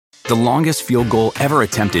The longest field goal ever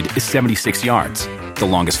attempted is 76 yards. The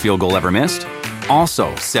longest field goal ever missed?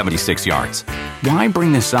 Also 76 yards. Why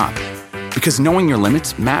bring this up? Because knowing your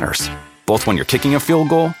limits matters, both when you're kicking a field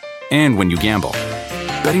goal and when you gamble.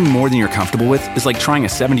 Betting more than you're comfortable with is like trying a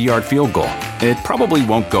 70-yard field goal. It probably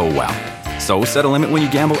won't go well. So set a limit when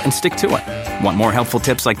you gamble and stick to it. Want more helpful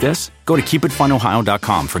tips like this? Go to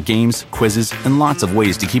keepitfunohio.com for games, quizzes, and lots of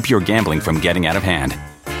ways to keep your gambling from getting out of hand.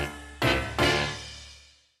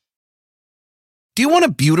 Do you want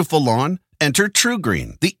a beautiful lawn? Enter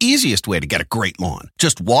TruGreen, the easiest way to get a great lawn.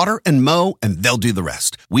 Just water and mow, and they'll do the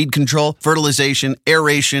rest. Weed control, fertilization,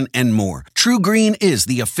 aeration, and more. TruGreen is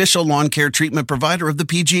the official lawn care treatment provider of the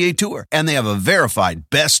PGA Tour, and they have a verified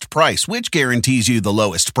best price, which guarantees you the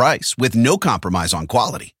lowest price with no compromise on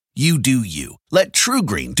quality. You do you. Let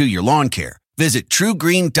TruGreen do your lawn care. Visit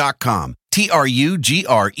TruGreen.com,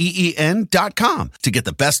 TruGreen.com, to get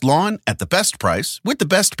the best lawn at the best price with the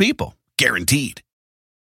best people. Guaranteed.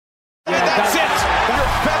 And that's it. Your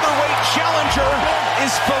featherweight challenger is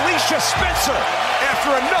Felicia Spencer after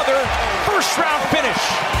another first-round finish.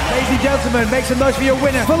 Ladies and gentlemen, make some noise for your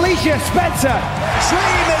winner, Felicia Spencer.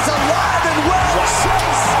 Dream is alive and well.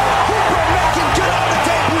 Chase Hooper making good on the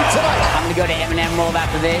debut tonight. I'm going to go to M&M World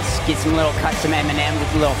after this, get some little custom M&M with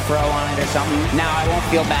a little fro on it or something. Now I won't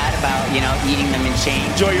feel bad about, eating them in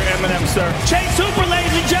chains. Enjoy your M&M, sir. Chase Hooper,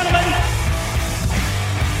 ladies and gentlemen.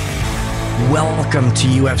 Welcome to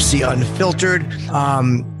UFC Unfiltered.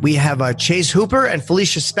 We have Chase Hooper and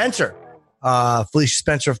Felicia Spencer. Felicia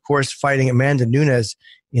Spencer, of course, fighting Amanda Nunes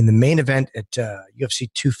in the main event at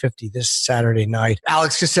UFC 250 this Saturday night.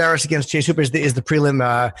 Alex Caceres against Chase Hooper is the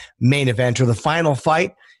prelim main event, or the final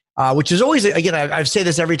fight, which is always, again, I say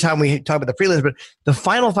this every time we talk about the prelims, but the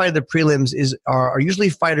final fight of the prelims are usually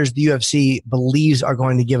fighters the UFC believes are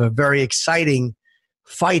going to give a very exciting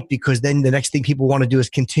fight, because then the next thing people want to do is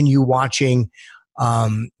continue watching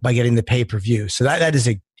by getting the pay-per-view. So that is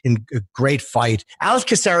a great fight. Alex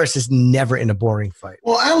Caceres is never in a boring fight.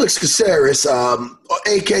 Well, Alex Caceres,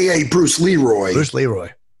 a.k.a. Bruce Leroy. Bruce Leroy.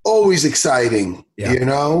 Always exciting,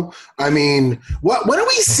 I mean, when are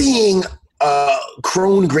we seeing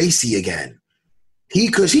Kron Gracie again?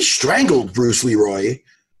 Because he strangled Bruce Leroy.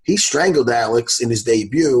 He strangled Alex in his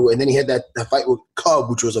debut, and then he had that fight with Cub,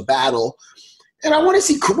 which was a battle. And I want to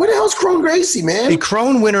see, what the hell's Kron Gracie, man? Did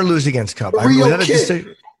Kron win or lose against Cub?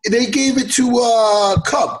 They gave it to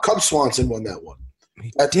Cub. Cub Swanson won that one.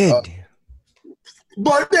 He did.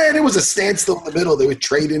 But man, it was a standstill in the middle. They were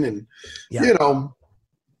trading, and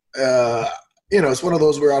it's one of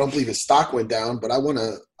those where I don't believe his stock went down. But I want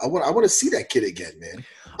to see that kid again, man.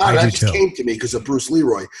 That just came to me because of Bruce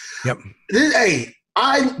Leroy. Yep. Hey,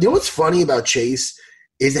 you know what's funny about Chase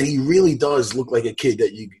is that he really does look like a kid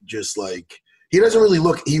that you just like. He really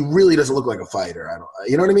doesn't look like a fighter.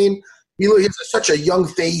 You know what I mean? He has such a young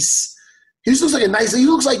face. He just looks like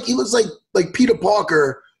he looks like Peter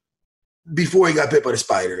Parker before he got bit by the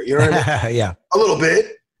spider. You know what I mean? Yeah. A little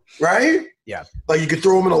bit, right? Yeah. Like you could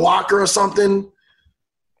throw him in a locker or something.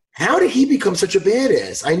 How did he become such a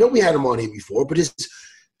badass? I know we had him on here before, but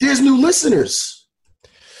there's new listeners.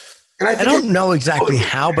 And I don't know exactly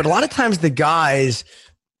how, but a lot of times the guys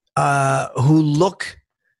who look –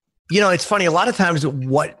 it's funny. A lot of times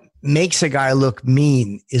what makes a guy look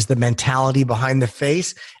mean is the mentality behind the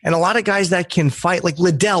face. And a lot of guys that can fight, like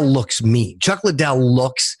Liddell looks mean. Chuck Liddell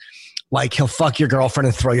looks like he'll fuck your girlfriend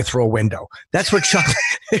and throw you through a window. That's what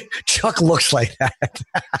Chuck looks like that.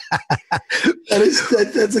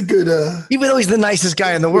 That's a good... Even though he's the nicest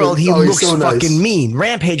guy in the world, he looks so fucking mean.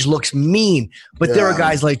 Rampage looks mean. But there are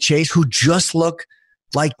guys like Chase who just look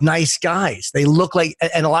like nice guys. They look like...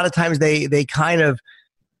 And a lot of times they kind of...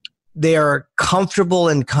 They are comfortable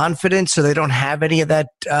and confident, so they don't have any of that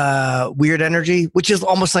weird energy, which is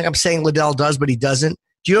almost like I'm saying Liddell does, but he doesn't.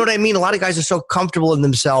 Do you know what I mean? A lot of guys are so comfortable in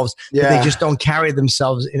themselves that they just don't carry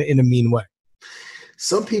themselves in a mean way.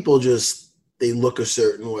 Some people they look a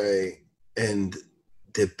certain way, and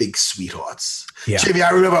they're big sweethearts. Yeah. Jimmy,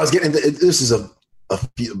 I remember I was getting this is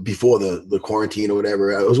before the quarantine or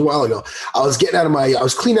whatever. It was a while ago. I was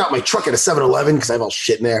cleaning out my truck at a 7-Eleven because I have all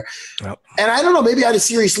shit in there. Yep. And I don't know, maybe I had a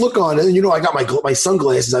serious look on it. And I got my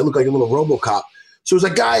sunglasses. I look like a little RoboCop. So it was a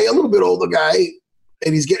guy, a little bit older guy,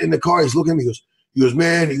 and he's getting in the car. He's looking at me. He goes,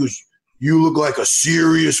 man, you look like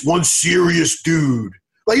one serious dude.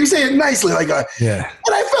 Like you say it nicely, And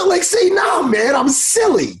I felt like saying, no, man, I'm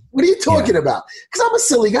silly. What are you talking about? Because I'm a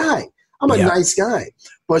silly guy. I'm a nice guy.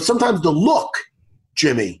 But sometimes the look,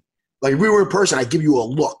 Jimmy, like if we were in person, I'd give you a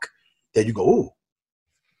look that you go, ooh,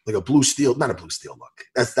 like a blue steel, not a blue steel look.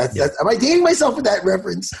 That's am I dating myself with that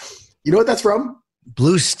reference? You know what that's from?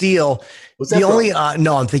 Blue Steel. What's that The from? only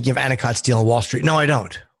no, I'm thinking of Anacott Steel on Wall Street. No, I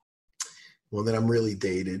don't. Well, then I'm really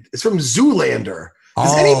dated. It's from Zoolander. Oh.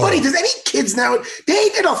 Does any kids now? They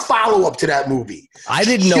did a follow up to that movie. I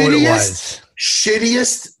didn't know what it was.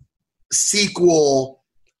 Shittiest sequel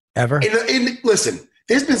Ever? Listen,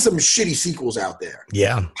 there's been some shitty sequels out there.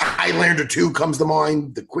 Yeah. Highlander 2 comes to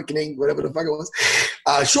mind, The Quickening, whatever the fuck it was.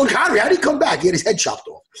 Sean Connery, how did he come back? He had his head chopped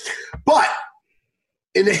off. But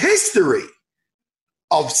in the history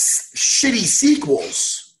of shitty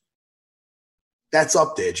sequels, that's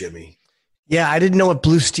up there, Jimmy. Yeah, I didn't know what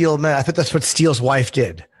Blue Steel meant. I thought that's what Steele's wife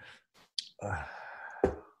did.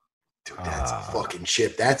 Dude, that's a fucking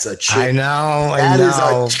chip. That's a chip. I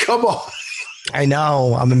know. Come on. I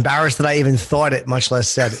know. I'm embarrassed that I even thought it, much less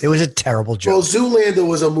said it. It was a terrible joke. Well, Zoolander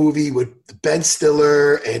was a movie with Ben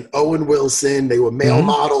Stiller and Owen Wilson. They were male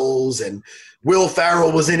models, and Will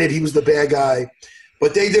Ferrell was in it. He was the bad guy.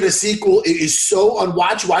 But they did a sequel. It is so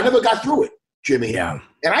unwatchable. I never got through it, Jimmy. Yeah.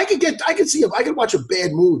 And I could watch a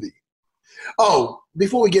bad movie. Oh,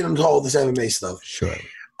 before we get into all this MMA stuff, Sure.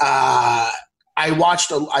 I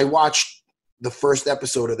watched the first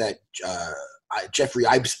episode of that Jeffrey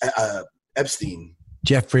Epstein.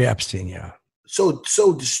 Jeffrey Epstein, yeah. So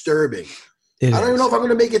disturbing. It I don't even is. know if I'm going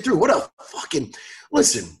to make it through. What a fucking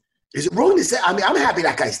listen. Is it wrong to say? I mean, I'm happy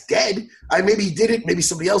that guy's dead. Maybe he did it. Maybe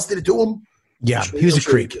somebody else did it to him. Yeah, he was a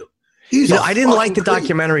creep. I didn't like the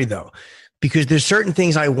documentary though, because there's certain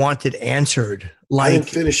things I wanted answered. Like, I didn't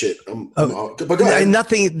finish it. But go ahead.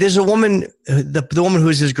 Nothing. There's a woman, the woman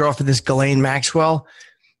who's his girlfriend, this Ghislaine Maxwell.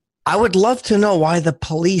 I would love to know why the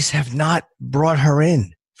police have not brought her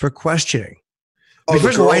in for questioning.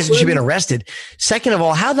 First of all, why hasn't she been arrested? Second of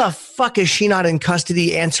all, how the fuck is she not in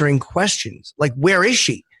custody answering questions? Like, where is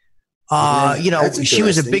she? She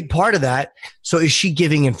was a big part of that. So is she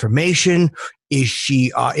giving information? Is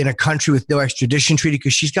she in a country with no extradition treaty?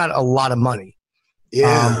 Because she's got a lot of money.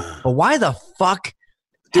 Yeah. But why the fuck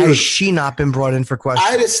has she not been brought in for questions?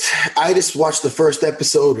 I just watched the first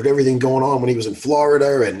episode with everything going on when he was in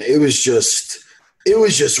Florida, and it was just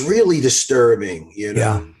really disturbing, you know.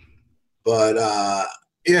 Yeah. But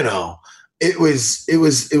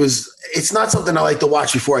it's not something I like to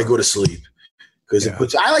watch before I go to sleep.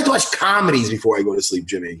 Because I like to watch comedies before I go to sleep,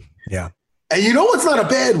 Jimmy. Yeah. And you know what's not a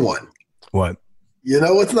bad one? What? You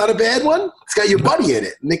know what's not a bad one? It's got your buddy in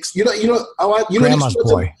it. Nick, Grandma's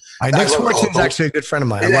Boy. Nick Swartzen's actually a good friend of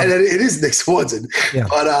mine. It is Nick Swartzen. Yeah.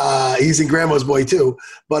 But he's in Grandma's Boy too.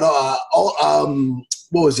 But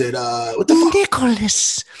what was it? What the fuck?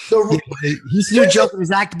 Nicholas. He used to do a joke in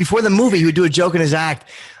his act before the movie. He would do a joke in his act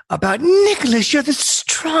about Nicholas. You're the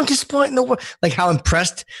strongest boy in the world. Like how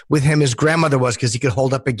impressed with him his grandmother was because he could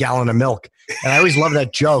hold up a gallon of milk. And I always loved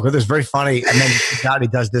that joke. It was very funny. And then he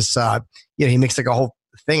does this. He makes like a whole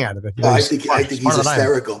thing out of it. I think he's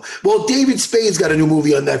hysterical. Well, David Spade's got a new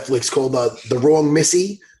movie on Netflix called The Wrong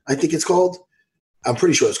Missy. I think it's called. I'm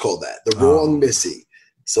pretty sure it's called that. The Wrong Missy.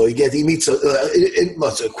 So he meets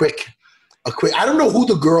a quick. I don't know who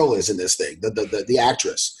the girl is in this thing, the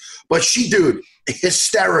actress, but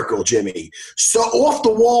hysterical, Jimmy. So off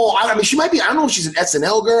the wall. I mean, she might be. I don't know if she's an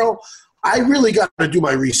SNL girl. I really got to do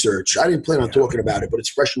my research. I didn't plan on talking about it, but it's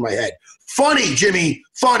fresh in my head. Funny, Jimmy.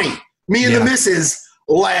 Funny. Me and the missus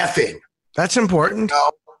laughing. That's important.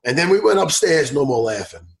 And then we went upstairs. No more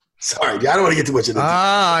laughing. Sorry, I don't want to get too much into this.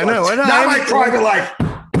 I know. Not my private life.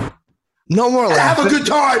 No more laughing. Have a good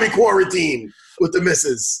time in quarantine with the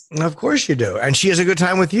missus. Of course you do, and she has a good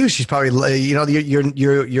time with you. She's probably,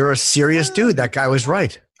 you're a serious dude. That guy was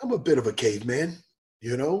right. I'm a bit of a caveman,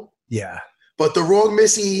 you know. Yeah. But The Wrong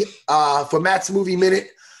Missy for Matt's Movie Minute,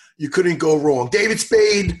 you couldn't go wrong. David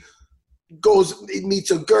Spade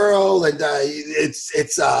meets a girl, and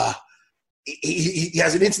he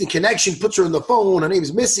has an instant connection. Puts her on the phone. Her name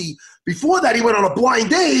is Missy. Before that, he went on a blind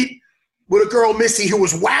date with a girl, Missy, who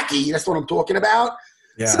was wacky. That's what I'm talking about.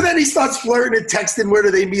 Yeah. So then he starts flirting and texting. Where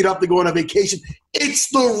do they meet up to go on a vacation? It's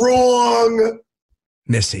the wrong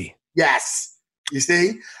Missy. Yes. You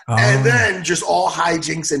see? And then just all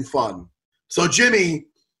hijinks and fun. So, Jimmy,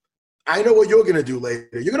 I know what you're going to do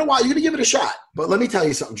later. You're going to give it a shot. But let me tell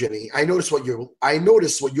you something, Jimmy. I noticed what you're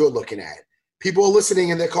looking at. People are listening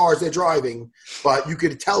in their cars. They're driving. But you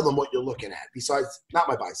could tell them what you're looking at. Besides, not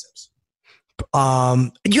my biceps.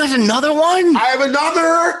 You have another one? I have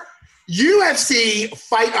another UFC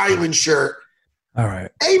Fight Island shirt. All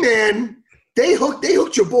right. Hey, man, they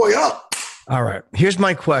hooked your boy up. All right. Here's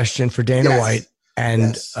my question for Dana White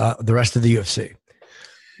and the rest of the UFC.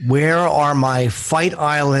 Where are my Fight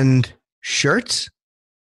Island shirts?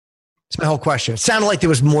 That's my whole question. It sounded like there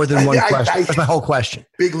was more than one question. That's my whole question.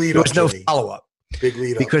 Big lead. There was no follow-up. Big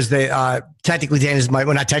lead up. Because they technically Dan is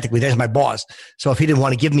not technically, Dan's my boss. So if he didn't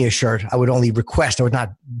want to give me a shirt, I would only request. I would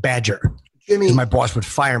not badger. Jimmy, my boss would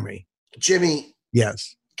fire me. Jimmy.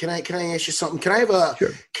 Yes. Can I ask you something? Can I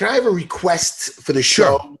have a request for the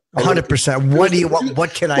show? Sure. 100%. What do you want?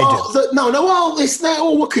 What can I do? Well, it's not.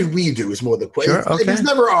 Well, what could we do? Is more the question. Sure, okay. There's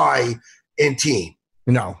never I in team.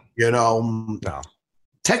 No. No.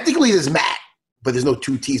 Technically, there's Matt, but there's no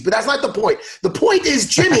two T's. But that's not the point. The point is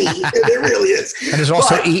Jimmy. It really is. And there's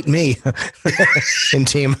also Eat Me in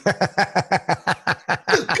team. Come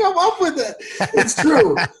up with it. It's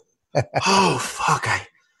true. Oh, fuck. I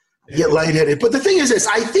get lightheaded. But the thing is this.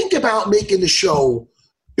 I think about making the show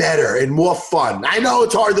better and more fun. I know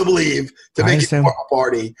it's hard to believe to make it more a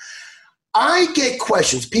party. I get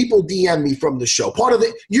questions. People DM me from the show. Part of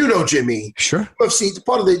the, Jimmy. Sure. UFC,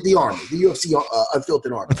 part of the Army, the UFC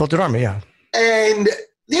Unfiltered Army. Unfiltered Army, yeah. And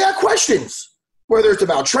they have questions, whether it's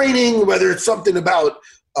about training, whether it's something about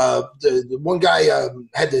the one guy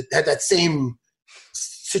had that same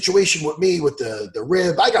situation with me with the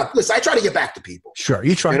rib. I try to get back to people. Sure,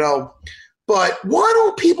 you try. But why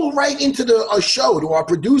don't people write into a show to our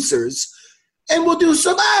producers? And we'll do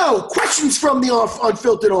some questions from the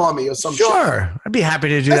Unfiltered Army or something. Sure. I'd be happy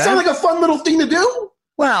to do that. That sounds like a fun little thing to do.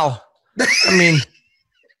 Well, I mean.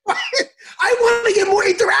 I want to get more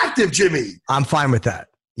interactive, Jimmy. I'm fine with that.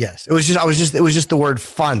 Yes. It was just the word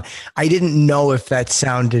fun. I didn't know if that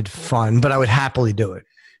sounded fun, but I would happily do it.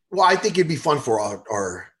 Well, I think it'd be fun for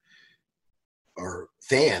our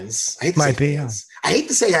fans. I hate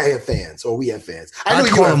to say I have fans or we have fans. I know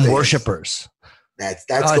you call have them fans. Worshipers. That's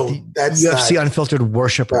UFC not, Unfiltered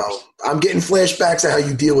Worshipers. No, I'm getting flashbacks of how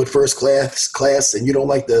you deal with first class and you don't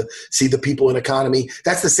like to see the people in economy.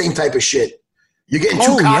 That's the same type of shit. You're getting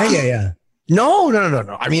too cocky. Yeah. No.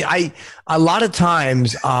 I mean, a lot of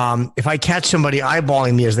times, if I catch somebody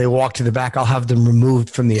eyeballing me as they walk to the back, I'll have them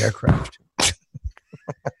removed from the aircraft.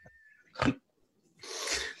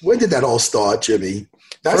 When did that all start, Jimmy?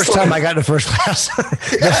 First time I got into first class.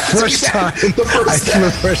 The first time I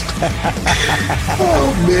flew first class.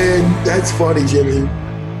 Oh, man. That's funny, Jimmy.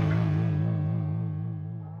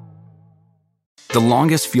 The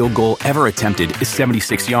longest field goal ever attempted is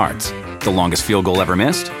 76 yards. The longest field goal ever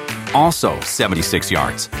missed? Also 76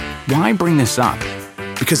 yards. Why bring this up?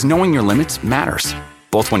 Because knowing your limits matters,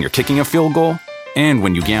 both when you're kicking a field goal and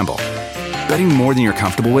when you gamble. Betting more than you're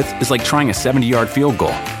comfortable with is like trying a 70-yard field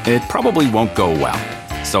goal. It probably won't go well.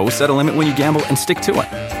 So set a limit when you gamble and stick to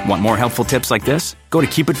it. Want more helpful tips like this? Go to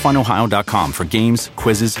keepitfunohio.com for games,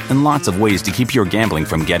 quizzes, and lots of ways to keep your gambling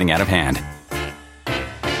from getting out of hand.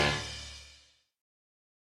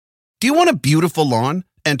 Do you want a beautiful lawn?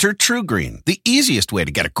 Enter TruGreen, the easiest way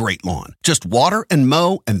to get a great lawn. Just water and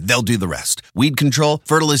mow, and they'll do the rest. Weed control,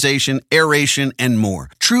 fertilization, aeration, and more.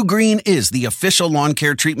 TruGreen is the official lawn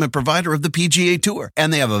care treatment provider of the PGA Tour,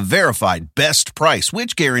 and they have a verified best price,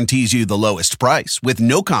 which guarantees you the lowest price with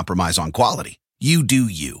no compromise on quality. You do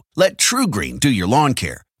you. Let TruGreen do your lawn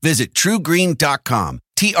care. Visit TruGreen.com,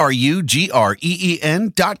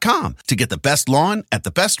 TruGreen.com to get the best lawn at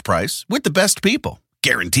the best price with the best people.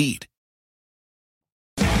 Guaranteed.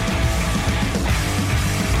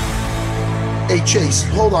 Hey, Chase,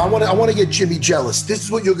 hold on. I want to get Jimmy jealous. This is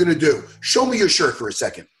what you're going to do. Show me your shirt for a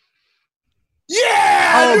second.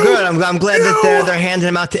 Yeah! Oh, good. I'm glad that they're handing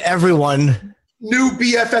them out to everyone. New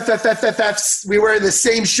BFFFFFs. We wear the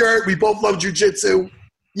same shirt. We both love jiu-jitsu.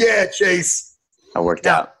 Yeah, Chase. That worked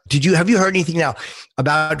out. Have you heard anything now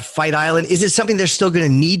about Fight Island? Is it something they're still going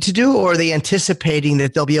to need to do, or are they anticipating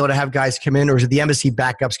that they'll be able to have guys come in, or is it the embassy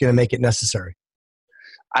backup's going to make it necessary?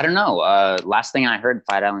 I don't know. Last thing I heard,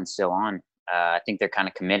 Fight Island's still on. I think they're kind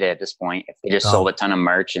of committed at this point. If they just sold a ton of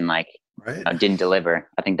merch and didn't deliver,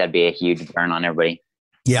 I think that'd be a huge burn on everybody.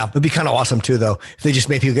 Yeah, it'd be kind of awesome too, though. If they just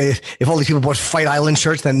made people if all these people bought Fight Island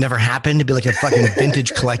shirts that never happened, it'd be like a fucking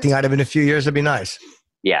vintage collecting item in a few years. That'd be nice.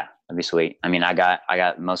 Yeah, that'd be sweet. I mean, I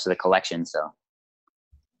got most of the collection, so.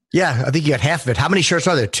 Yeah, I think you got half of it. How many shirts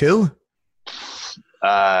are there? 2?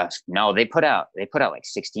 No, they put out like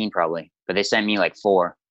 16 probably, but they sent me like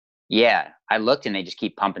 4. Yeah, I looked and they just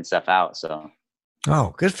keep pumping stuff out. So,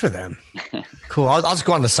 oh, good for them. Cool. I'll just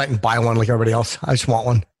go on the site and buy one like everybody else. I just want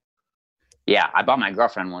one. Yeah, I bought my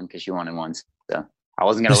girlfriend one because she wanted one. So I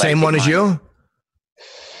wasn't gonna. The same one as you? I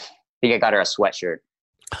think I got her a sweatshirt.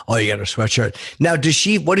 Oh, you got her a sweatshirt. Now,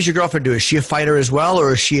 what does your girlfriend do? Is she a fighter as well,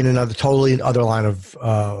 or is she in another totally other line of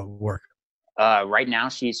work? Right now,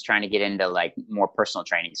 she's trying to get into like more personal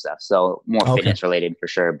training stuff, so more fitness related for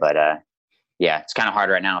sure. But yeah, it's kind of hard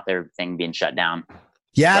right now with everything being shut down.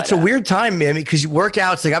 Yeah, it's a weird time, man, because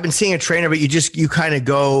workouts, like I've been seeing a trainer, but you kind of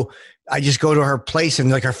go, I just go to her place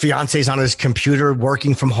and like her fiance's on his computer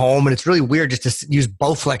working from home. And it's really weird just to use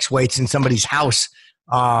Bowflex weights in somebody's house.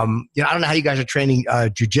 I don't know how you guys are training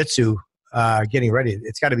jujitsu, getting ready.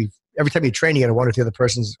 It's got to be every time you train, you got to wonder if the other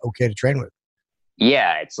person's okay to train with.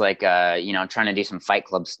 Yeah, it's like, trying to do some Fight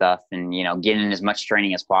Club stuff and, getting in as much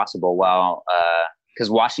training as possible. Well, because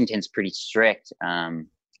Washington's pretty strict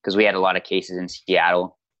because we had a lot of cases in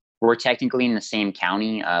Seattle. We're technically in the same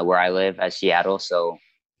county where I live as Seattle. So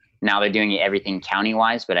now they're doing everything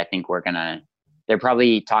county-wise, but I think they're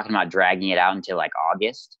probably talking about dragging it out until like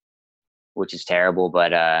August, which is terrible.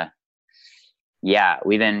 But yeah,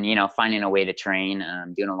 we've been, finding a way to train,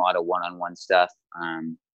 doing a lot of one-on-one stuff.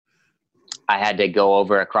 I had to go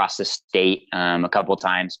over across the state a couple of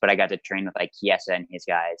times, but I got to train with like Chiesa and his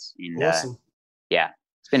guys. And awesome. Yeah,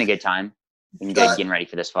 it's been a good time. Been good getting ready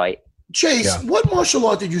for this fight. Chase, what martial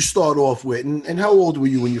art did you start off with, and how old were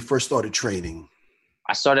you when you first started training?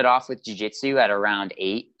 I started off with jiu-jitsu at around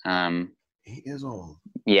 8. 8 years old.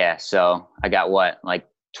 Yeah, so I got like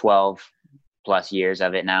 12 plus years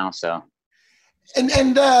of it now. So,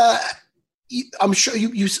 and I'm sure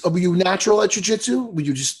were you natural at jiu-jitsu?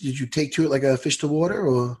 Did you take to it like a fish to water,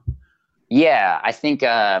 or? Yeah, I think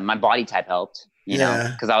my body type helped.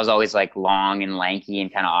 Because I was always like long and lanky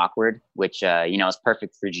and kind of awkward, which, is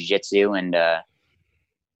perfect for jiu-jitsu. And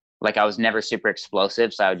like I was never super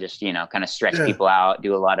explosive. So I would just, kind of stretch people out,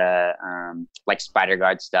 do a lot of like spider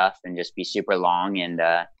guard stuff and just be super long. And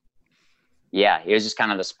it was just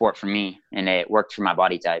kind of the sport for me and it worked for my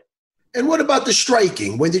body type. And what about the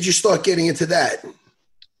striking? When did you start getting into that?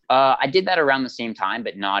 I did that around the same time,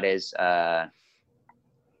 but not as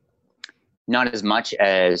much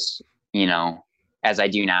as, as I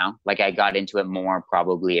do now. Like I got into it more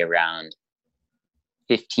probably around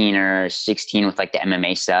 15 or 16 with like the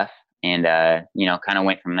MMA stuff and, kind of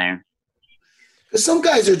went from there. Because some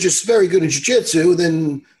guys are just very good at jiu-jitsu.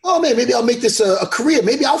 Then, oh man, maybe I'll make this a career.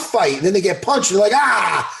 Maybe I'll fight. And then they get punched and they're like,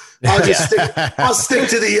 I'll stick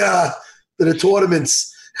to the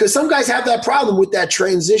tournaments. Because some guys have that problem with that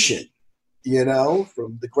transition,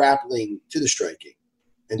 from the grappling to the striking.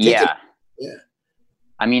 And yeah.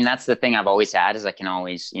 I mean, that's the thing I've always had is I can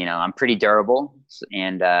always, I'm pretty durable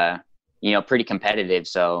and, pretty competitive.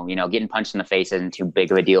 So, getting punched in the face isn't too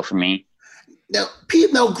big of a deal for me. Now,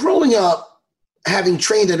 Pete, growing up, having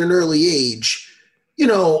trained at an early age, you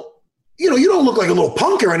don't look like a little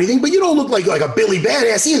punk or anything, but you don't look like a Billy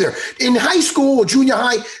Badass either. In high school or junior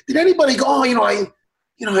high, did anybody go, I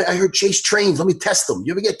heard Chase trains. Let me test them.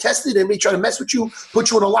 You ever get tested? Anybody try to mess with you,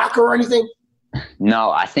 put you in a locker or anything?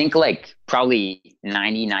 No, I think like probably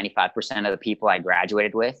 95% of the people I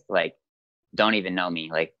graduated with, like, don't even know me.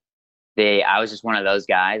 Like I was just one of those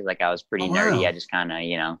guys. Like I was pretty nerdy. I just kind of,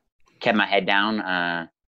 kept my head down.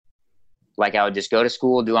 Like I would just go to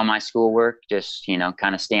school, do all my schoolwork, just,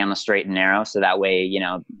 kind of stay on the straight and narrow. So that way,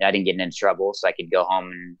 I didn't get into trouble. So I could go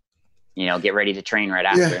home and, get ready to train right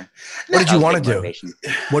after. Yeah. What did you want to do?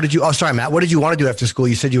 Matt, what did you want to do after school?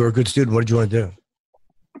 You said you were a good student. What did you want to do?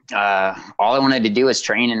 All I wanted to do was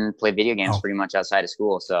train and play video games pretty much outside of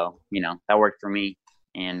school. So, that worked for me.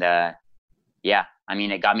 And, it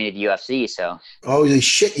got me to the UFC. So. Holy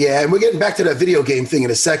shit. Yeah. And we're getting back to that video game thing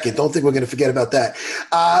in a second. Don't think we're going to forget about that.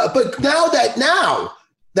 But now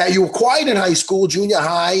that you were quiet in high school, junior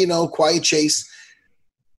high, quiet Chase.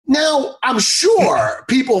 Now I'm sure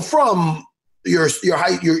people from your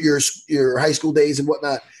high school days and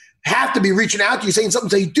whatnot have to be reaching out to you saying something,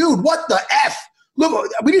 say, dude, what the F?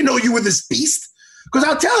 Look, we didn't know you were this beast. Because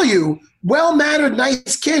I'll tell you, well-mannered,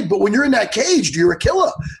 nice kid, but when you're in that cage, you're a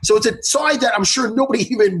killer. So it's a side that I'm sure nobody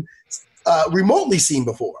even remotely seen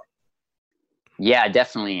before. Yeah,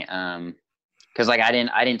 definitely. Because I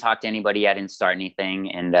didn't talk to anybody, I didn't start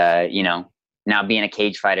anything, and now being a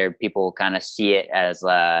cage fighter, people kind of see it as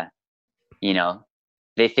they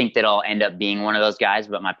think that I'll end up being one of those guys,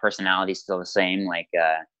 but my personality is still the same. Like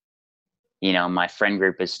my friend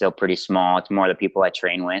group is still pretty small. It's more the people I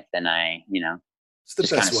train with, and I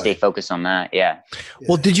just kind of stay focused on that. Yeah.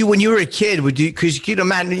 Well, did you, when you were a kid, because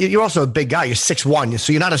Matt, you're also a big guy. You're 6'1",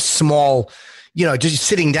 so you're not a small, just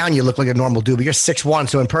sitting down, you look like a normal dude, but you're 6'1",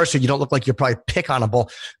 so in person, you don't look like you're probably pick-onable.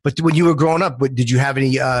 But when you were growing up, did you have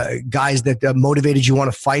any guys that motivated you want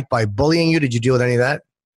to fight by bullying you? Did you deal with any of that?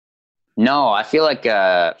 No, I feel like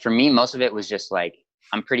for me, most of it was just like,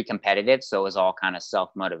 I'm pretty competitive, so it was all kind of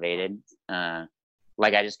self-motivated.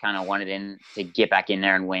 Like I just kind of wanted to get back in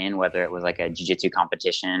there and win, whether it was like a jiu-jitsu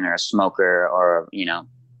competition or a smoker or,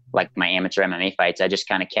 like my amateur MMA fights. I just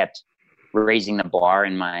kind of kept raising the bar,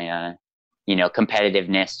 and my,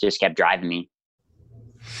 competitiveness just kept driving me.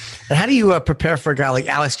 And how do you prepare for a guy like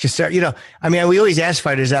Alex Caceres? You know, I mean, we always ask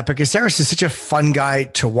fighters that, but Caceres is such a fun guy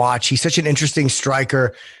to watch. He's such an interesting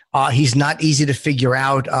striker. He's not easy to figure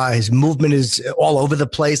out. His movement is all over the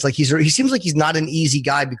place. Like he seems like he's not an easy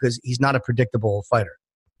guy because he's not a predictable fighter.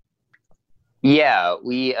 Yeah,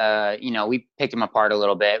 we picked him apart a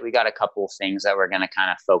little bit. We got a couple of things that we're going to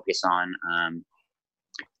kind of focus on.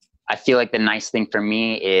 I feel like the nice thing for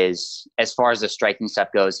me is, as far as the striking stuff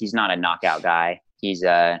goes, he's not a knockout guy. He's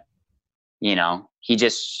he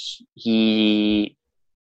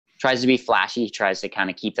tries to be flashy. He tries to kind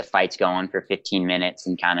of keep the fights going for 15 minutes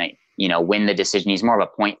and kind of, win the decision. He's more of a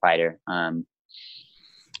point fighter.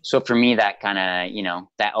 So for me, that kind of,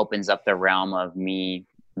 that opens up the realm of me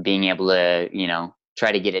being able to,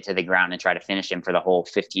 try to get it to the ground and try to finish him for the whole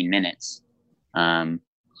 15 minutes.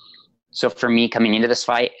 So for me, coming into this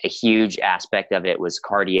fight, a huge aspect of it was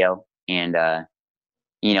cardio and,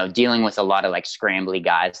 dealing with a lot of like scrambly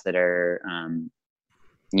guys that are,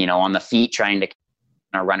 on the feet trying to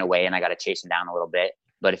run away, and I got to chase them down a little bit.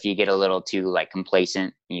 But if you get a little too like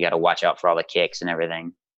complacent, you got to watch out for all the kicks and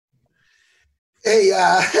everything. Hey,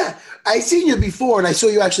 I seen you before, and I saw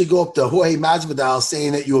you actually go up to Jorge Masvidal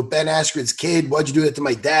saying that you were Ben Askren's kid. Why'd you do that to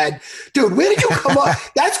my dad? Dude, where did you come up?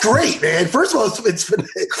 That's great, man. First of all,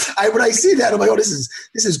 when I see that, I'm like, oh, this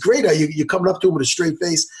is great. You're coming up to him with a straight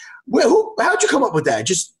face. How'd you come up with that?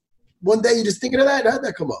 Just one day you just thinking of that? How'd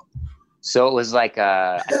that come up? So it was like,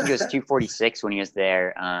 I think it was 246 when he was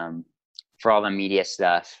there for all the media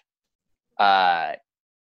stuff.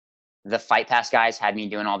 The Fight Pass guys had me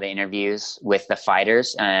doing all the interviews with the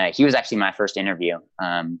fighters. He was actually my first interview.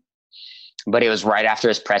 But it was right after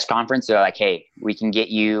his press conference. They're like, hey, we can get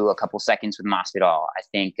you a couple seconds with Masvidal. I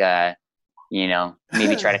think,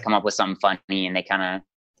 maybe try to come up with something funny. And they kind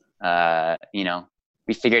of,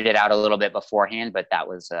 we figured it out a little bit beforehand, but that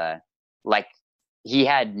was he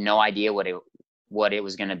had no idea what it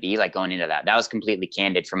was going to be like going into that. That was completely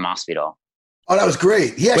candid from Masvidal. Oh, that was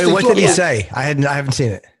great. Wait, what did he say? I haven't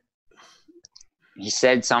seen it. He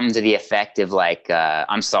said something to the effect of like,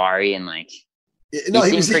 I'm sorry. And like, he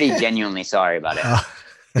seemed pretty genuinely sorry about it.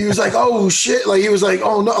 He was like, oh shit. Like he was like,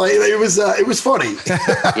 oh no, like, it was funny.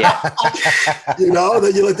 Yeah.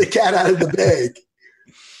 Then you let the cat out of the bag.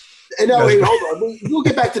 And now, wait, hold on. We'll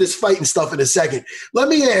get back to this fight and stuff in a second. Let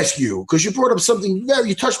me ask you, because you brought up something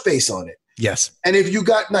you touched base on it. Yes. And if you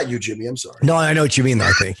got, not you, Jimmy, I'm sorry. No, I know what you mean,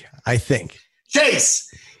 I think. Chase,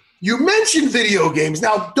 you mentioned video games.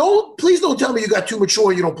 Now, please don't tell me you got too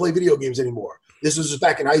mature and you don't play video games anymore. This was just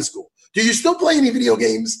back in high school. Do you still play any video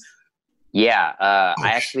games? Yeah.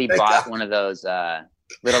 I actually bought one of those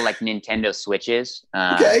little like Nintendo Switches.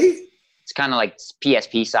 Okay. It's kind of like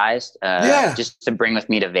PSP sized, just to bring with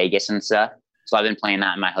me to Vegas and stuff. So I've been playing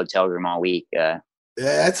that in my hotel room all week. Yeah,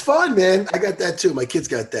 that's fun, man. I got that too. My kids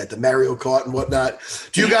got that, the Mario Kart and whatnot.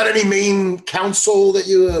 Do you got any main console that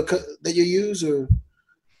you use or?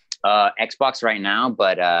 Xbox right now,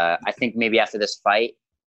 but I think maybe after this fight,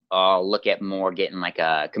 I'll look at more getting like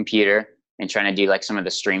a computer and trying to do like some of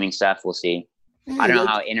the streaming stuff. We'll see. I don't know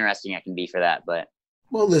how interesting I can be for that, but.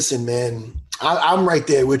 Well, listen, man, I'm right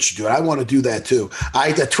there with you, dude. I want to do that too.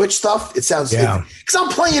 The Twitch stuff, it sounds good. Because I'm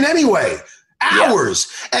playing anyway.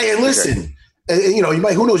 Hours. Yeah. Hey, and listen, who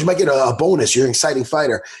knows, you might get a bonus. You're an exciting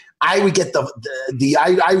fighter. I would get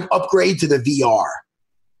I upgrade to the VR.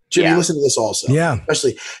 Jimmy, listen to this also. Yeah.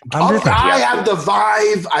 Especially, I have the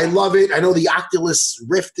Vive. I love it. I know the Oculus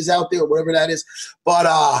Rift is out there, whatever that is.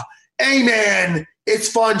 But, hey, man, it's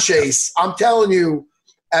fun, Chase. I'm telling you,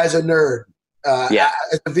 as a nerd,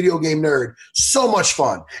 as a video game nerd, so much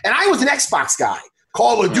fun. And I was an Xbox guy.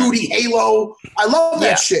 Call of Duty, Halo. I love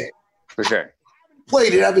that shit. For sure.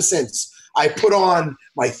 Played it ever since I put on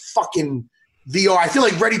my fucking VR. I feel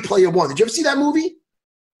like Ready Player One. Did you ever see that movie?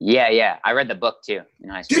 Yeah. I read the book too in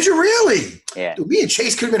high school. Did you really? Yeah. Dude, me and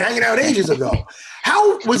Chase could have been hanging out ages ago.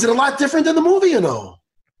 How was it a lot different than the movie or no?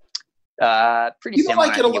 Pretty similar.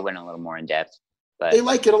 I think it went a little more in depth. But they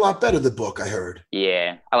like it a lot better, the book, I heard.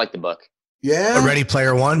 Yeah, I like the book. Yeah. Ready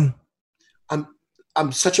Player One?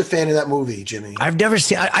 I'm such a fan of that movie, Jimmy. I've never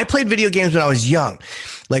seen. I played video games when I was young.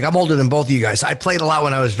 Like I'm older than both of you guys. I played a lot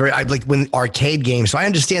when I was when arcade games. So I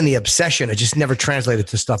understand the obsession. It just never translated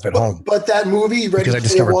to stuff at home. But that movie, Ready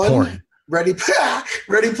Player One, Ready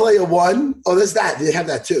Player One. Oh, there's that. They have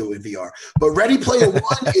that too in VR. But Ready Player One,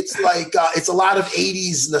 it's like it's a lot of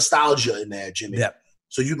 '80s nostalgia in there, Jimmy. Yeah.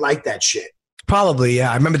 So you'd like that shit. Probably,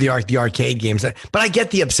 yeah. I remember the arcade games, but I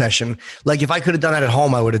get the obsession. Like if I could have done it at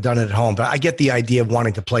home, I would have done it at home. But I get the idea of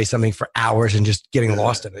wanting to play something for hours and just getting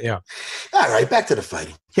lost in it. Yeah. All right, back to the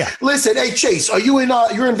fighting. Yeah. Listen, hey Chase, are you in?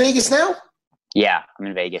 You're in Vegas now? Yeah, I'm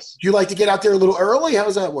in Vegas. Do you like to get out there a little early? How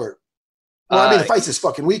does that work? Well, the fight's this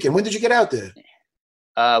fucking weekend. When did you get out there?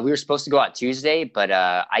 We were supposed to go out Tuesday, but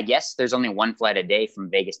I guess there's only one flight a day from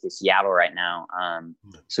Vegas to Seattle right now.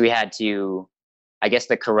 So we had to, I guess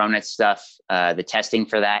the Corona stuff, the testing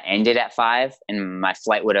for that ended at 5, and my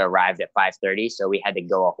flight would have arrived at 5:30. So we had to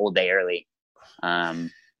go a whole day early.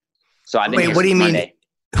 So I've been here what do you since mean? Monday.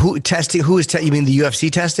 Who testing? You mean the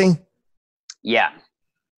UFC testing? Yeah.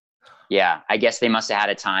 I guess they must have had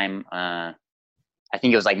a time. I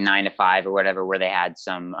think it was like 9 to 5 or whatever, where they had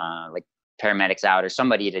some like paramedics out or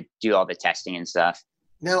somebody to do all the testing and stuff.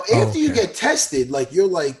 Now, after you get tested, like you're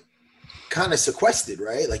like kind of sequestered,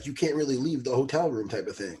 right? Like you can't really leave the hotel room type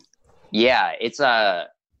of thing. Yeah, it's a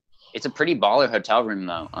pretty baller hotel room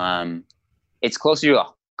though. It's closer to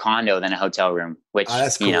a condo than a hotel room, which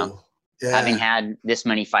that's cool. You know, having had this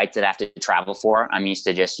many fights that I have to travel for, I'm used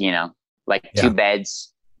to just, you know, like 2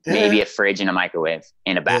 beds, maybe a fridge and a microwave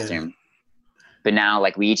in a bathroom. Yeah. But now,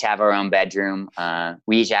 like, we each have our own bedroom.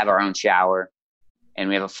 We each have our own shower, and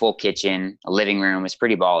we have a full kitchen, a living room. It's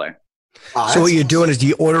pretty baller. So what you're doing is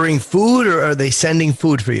you ordering food, or are they sending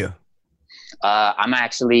food for you? I'm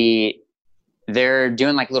actually, they're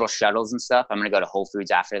doing like little shuttles and stuff. I'm going to go to Whole Foods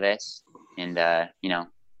after this, and, you know,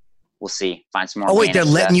 we'll see. Find some more. Oh, wait, they're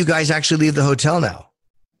letting you guys actually leave the hotel now?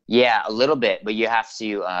 Yeah, a little bit, but you have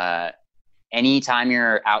to, anytime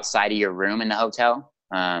you're outside of your room in the hotel,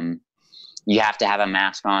 you have to have a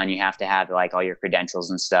mask on. You have to have like all your credentials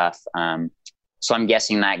and stuff. So I'm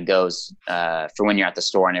guessing that goes for when you're at the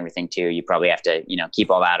store and everything too. You probably have to, you know, keep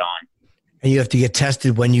all that on. And you have to get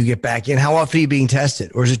tested when you get back in. How often are you being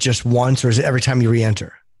tested? Or is it just once, or is it every time you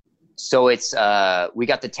re-enter? So it's, we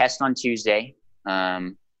got the test on Tuesday. I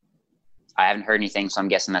haven't heard anything, so I'm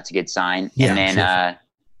guessing that's a good sign. Yeah, and then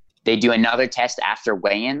they do another test after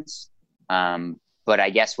weigh-ins. But I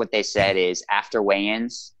guess what they said is after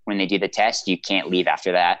weigh-ins, when they do the test, you can't leave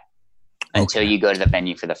after that until you go to the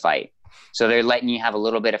venue for the fight. So they're letting you have a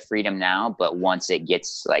little bit of freedom now, but once it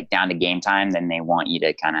gets like down to game time, then they want you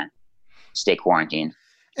to kind of stay quarantined.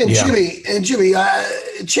 And Jimmy,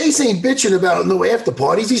 Chase ain't bitching about no after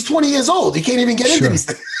parties. He's 20 years old. He can't even get into these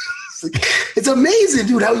things. It's amazing,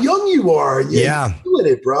 dude, how young you are. And you're doing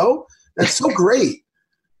it, bro. That's so great.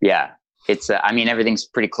 Yeah. It's, I mean, everything's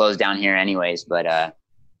pretty closed down here anyways, but I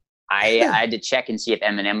had to check and see if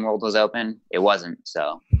M&M World was open. It wasn't,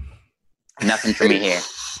 so nothing for me here.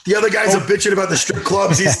 The other guys are bitching about the strip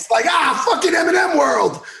clubs. He's like, fucking M&M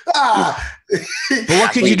World. But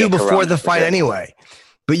what could you do before the fight anyway?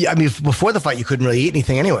 But I mean, before the fight, you couldn't really eat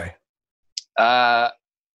anything anyway. Yeah,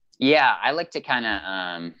 I like to kind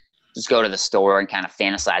of just go to the store and kind of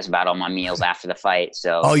fantasize about all my meals after the fight.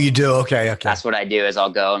 So, oh, you do? Okay. That's what I do is I'll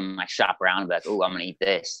go and like shop around and be like, oh, I'm going to eat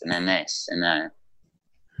this and then this. And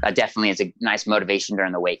that definitely is a nice motivation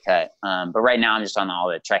during the weight cut. But right now I'm just on all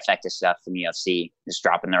the trifecta stuff from UFC, just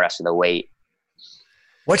dropping the rest of the weight.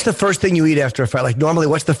 What's the first thing you eat after a fight? Like normally,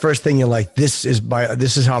 what's the first thing you're like, this is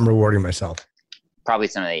how I'm rewarding myself? Probably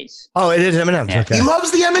some of these. Oh, it is M&Ms. Yeah. Okay. He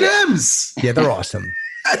loves the M&Ms. Yeah, they're awesome.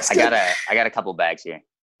 I got a couple bags here.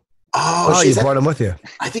 Oh, you brought them with you.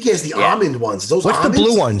 I think he has the almond ones. Those What's almonds? The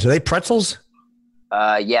blue ones? Are they pretzels?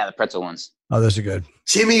 Yeah, the pretzel ones. Oh, those are good.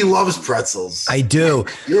 Jimmy loves pretzels. I do.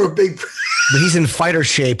 You're a big... But he's in fighter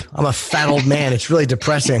shape. I'm a fat old man. It's really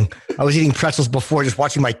depressing. I was eating pretzels before, just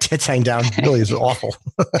watching my tits hang down. It really is awful.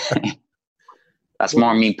 That's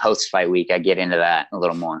more me post-fight week. I get into that a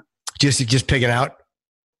little more. Just picking out?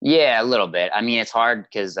 Yeah, a little bit. I mean, it's hard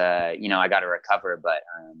because, I got to recover. But,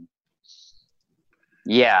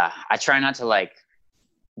 I try not to, like,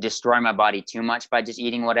 destroy my body too much by just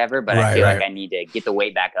eating whatever. But I feel like I need to get the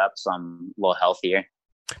weight back up so I'm a little healthier.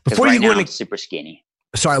 Before you go into super skinny.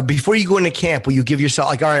 Sorry, before you go into camp, will you give yourself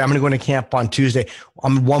like, all right, I'm going to go into camp on Tuesday.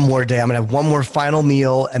 One more day. I'm going to have one more final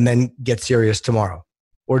meal and then get serious tomorrow.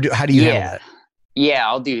 Or how do you handle that? Yeah,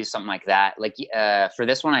 I'll do something like that. Like for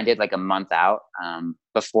this one, I did like a month out.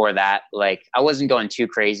 Before that, like I wasn't going too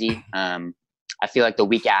crazy. I feel like the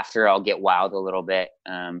week after I'll get wild a little bit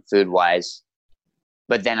food wise,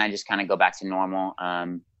 but then I just kind of go back to normal.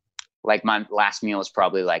 Like my last meal was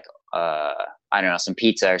probably like, I don't know, some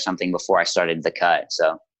pizza or something before I started the cut.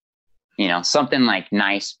 So, something like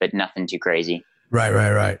nice, but nothing too crazy.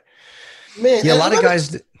 Right. Man, yeah, a lot of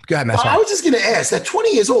guys. Go ahead, Matt. I was just going to ask, at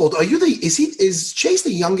 20 years old, is Chase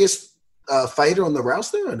the youngest fighter on the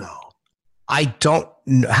roster or no? I don't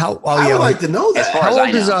know. I would like to know that. How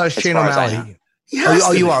old is Shane O'Malley?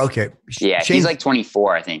 Oh, you are? Okay. Yeah, he's like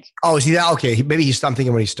 24, I think. Oh, is he that? Okay. Maybe I'm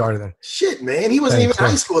thinking when he started then. Shit, man. He wasn't even in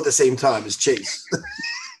high school at the same time as Chase.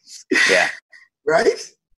 Yeah.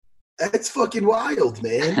 Right? That's fucking wild,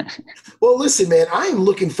 man. Well, listen, man, I am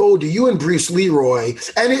looking forward to you and Bruce Leroy.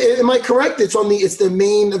 And am I correct? It's the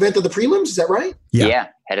main event of the prelims. Is that right? Yeah.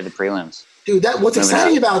 Head of the prelims. Dude, what's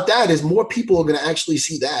exciting about that is more people are going to actually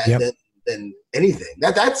see that than anything.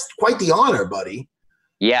 That's quite the honor, buddy.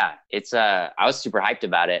 Yeah, it's I was super hyped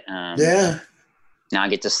about it. Yeah. Now I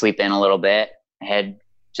get to sleep in a little bit, head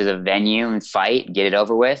to the venue and fight, get it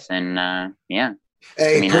over with, and yeah.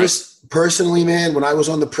 Hey, personally, man, when I was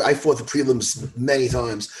I fought the prelims many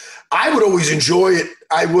times. I would always enjoy it.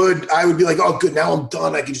 I would be like, oh, good, now I'm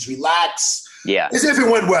done. I can just relax. Yeah. As if it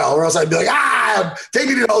went well, or else I'd be like, take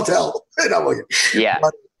me to the hotel. And I'm like, yeah.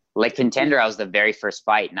 Like Contender, I was the very first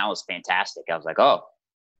fight, and that was fantastic. I was like, oh,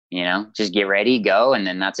 just get ready, go, and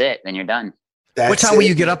then that's it. Then you're done. What time will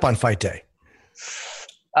you get up on fight day?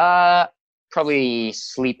 Probably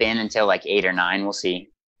sleep in until like 8 or 9. We'll see.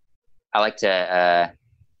 I like to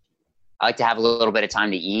have a little bit of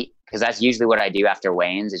time to eat, because that's usually what I do after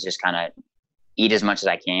weigh-ins, is just kind of eat as much as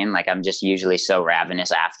I can. Like, I'm just usually so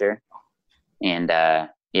ravenous after. And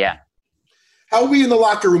yeah. How are we in the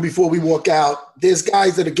locker room before we walk out? There's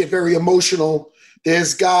guys that get very emotional.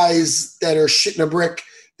 There's guys that are shitting a brick.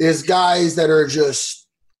 There's guys that are just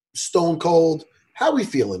stone cold. How are we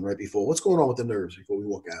feeling right before? What's going on with the nerves before we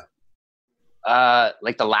walk out?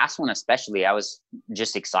 Like the last one especially, I was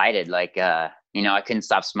just excited. Like, I couldn't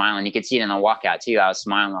stop smiling. You could see it in the walkout too. I was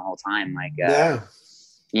smiling the whole time. Like,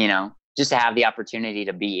 just to have the opportunity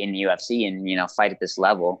to be in the UFC and, fight at this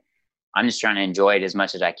level. I'm just trying to enjoy it as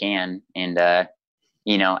much as I can. And, at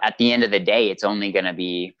the end of the day, it's only going to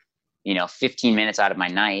be, 15 minutes out of my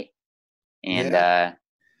night. And,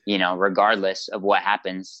 regardless of what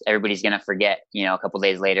happens, everybody's going to forget, a couple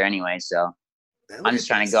days later anyway. So I'm just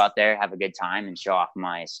trying to go out there, have a good time, and show off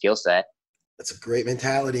my skill set. That's a great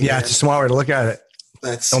mentality. Yeah, man. It's a smart way to look at it.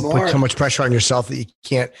 Don't put so much pressure on yourself that you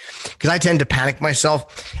can't, because I tend to panic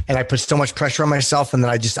myself, and I put so much pressure on myself, and then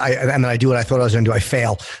I do what I thought I was going to do. I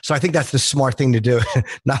fail. So I think that's the smart thing to do,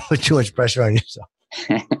 not put too much pressure on yourself.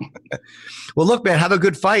 Well, look, man, have a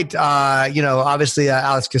good fight. Obviously,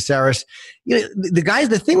 Alex Caceres.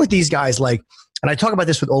 The thing with these guys, like, and I talk about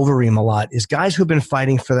this with Overeem a lot, is guys who've been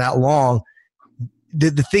fighting for that long.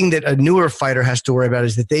 The thing that a newer fighter has to worry about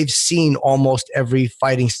is that they've seen almost every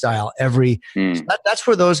fighting style, so that's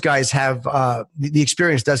where those guys have the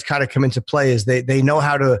experience does kind of come into play, is they know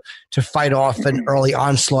how to fight off an early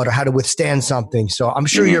onslaught or how to withstand something. So I'm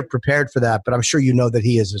sure you're prepared for that, but I'm sure you know that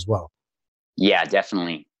he is as well. Yeah,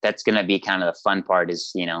 definitely. That's going to be kind of the fun part,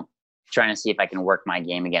 is, trying to see if I can work my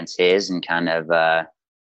game against his, and kind of, I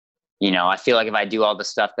feel like if I do all the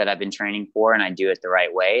stuff that I've been training for and I do it the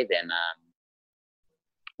right way, then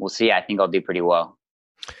we'll see. I think I'll do pretty well.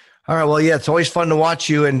 All right. Well, yeah, it's always fun to watch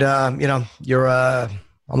you, and you're. I'm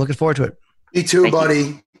looking forward to it. Me too,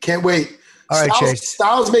 buddy. Can't wait. All right, Chase.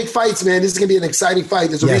 Styles make fights, man. This is gonna be an exciting fight.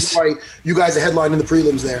 There's a reason why you guys are headlining the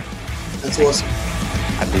prelims there. That's awesome.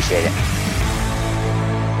 I appreciate it.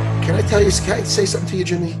 Can I say something to you,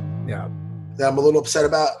 Jimmy? Yeah. That I'm a little upset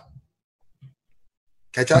about.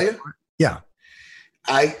 Can I tell you? Yeah.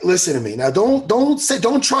 Listen to me now. Don't say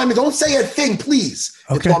a thing, please.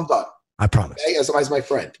 Okay. Until I'm done. I promise. Okay? As my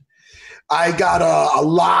friend, I got a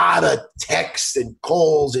lot of texts and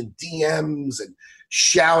calls and DMs and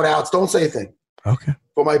shout outs. Don't say a thing. Okay.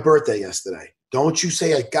 For my birthday yesterday. Don't you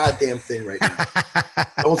say a goddamn thing right now.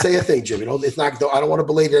 Don't say a thing, Jimmy. I don't want to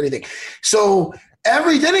belabor anything. So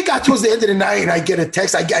then it got towards the end of the night, and I get a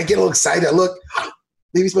text. I get a little excited. I look,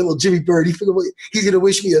 maybe it's my little Jimmy Bird. He's gonna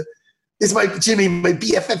wish me it's my Jimmy, my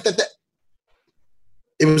BFF.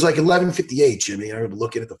 It was like 11:58, Jimmy. I remember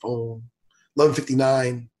looking at the phone,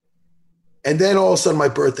 11:59, and then all of a sudden my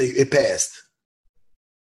birthday, it passed.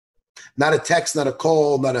 Not a text, not a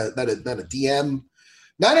call, not a DM,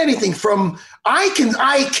 not anything from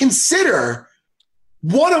I consider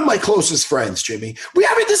one of my closest friends, Jimmy.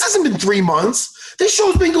 This hasn't been 3 months. This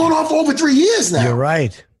show's been going on for over 3 years now. You're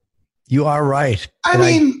right. You are right.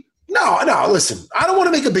 No, listen, I don't want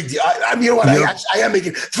to make a big deal. You know what? I am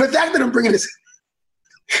making, for the fact that I'm bringing this,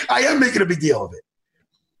 I am making a big deal of it.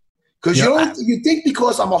 Because you think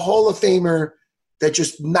because I'm a Hall of Famer that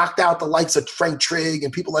just knocked out the likes of Frank Trigg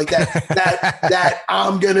and people like that, that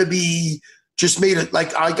I'm going to be just made it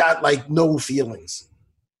like I got like no feelings.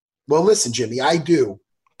 Well, listen, Jimmy, I do.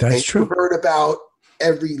 That's true. I've heard about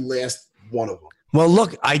every last one of them. Well,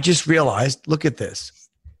 look, I just realized, look at this.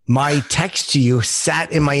 My text to you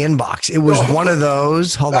sat in my inbox. It was one of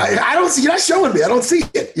those. Hold on. I don't see. You're not showing me. I don't see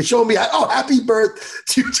it. You're showing me. Happy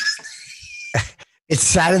birthday. It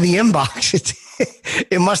sat in the inbox.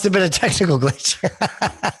 It must have been a technical glitch.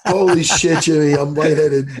 Holy shit, Jimmy. I'm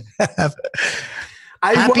lightheaded.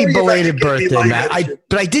 Happy worry belated about you birthday, getting Matt. lightheaded.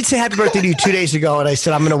 But I did say happy birthday to you 2 days ago, and I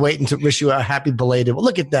said I'm going to wait until wish you a happy belated. Well,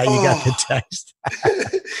 look at that. You got the text.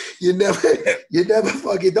 you never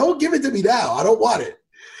fucking don't give it to me now. I don't want it.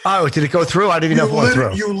 Oh, did it go through? I didn't even know if it went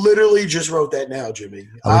through. You literally just wrote that now, Jimmy.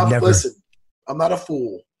 Listen, I'm not a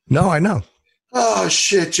fool. No, I know. Oh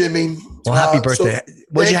shit, Jimmy! Well, happy birthday.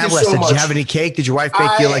 What did you have, Leslie? Did you have any cake? Did your wife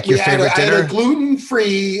make you like your favorite dinner? I had a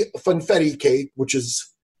gluten-free funfetti cake, which is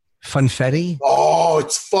funfetti. Oh,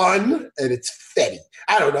 it's fun and it's fetty.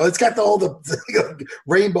 I don't know. It's got all the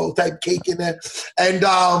rainbow type cake in there, and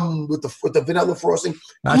with the vanilla frosting.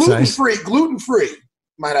 That's gluten-free, gluten-free.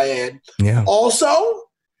 Might I add? Yeah. Also,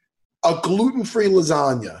 a gluten-free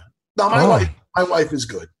lasagna. Now, my wife is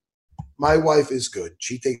good. My wife is good.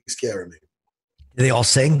 She takes care of me. Did they all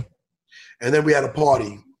sing? And then we had a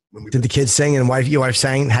party. Did the kids sing and your wife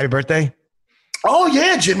sang happy birthday? Oh,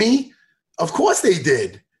 yeah, Jimmy. Of course they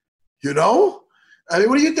did. You know? I mean,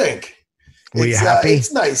 what do you think? Were you happy?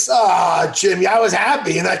 It's nice. Jimmy, I was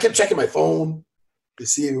happy. And I kept checking my phone to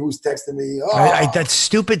see who's texting me. That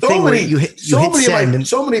stupid thing where you hit send.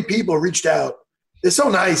 So many people reached out. They're so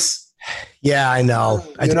nice. Yeah, I know.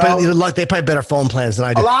 They probably better phone plans than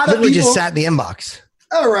I do. A lot of literally people just sat in the inbox.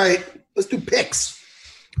 All right. Let's do picks.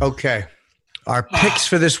 Okay. Our picks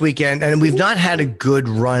for this weekend. And we've not had a good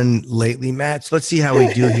run lately, Matt. So let's see how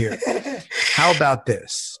we do here. How about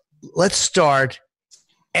this? Let's start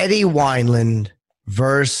Eddie Wineland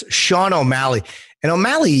versus Sean O'Malley. And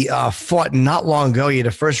O'Malley fought not long ago. He had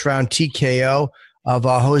a first round TKO of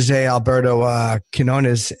Jose Alberto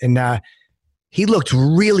Quinones. And he looked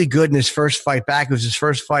really good in his first fight back. It was his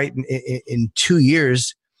first fight in 2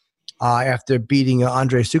 years after beating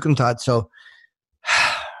Andre Sukumtat. So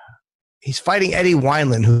he's fighting Eddie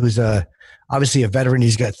Wineland, who's obviously a veteran.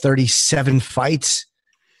 He's got 37 fights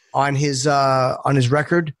on his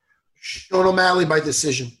record. Sean O'Malley by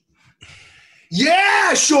decision.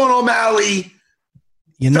 Yeah, Sean O'Malley.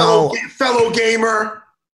 Fellow gamer.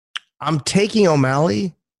 I'm taking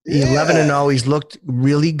O'Malley. Yeah. 11-0. He's looked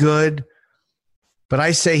really good. But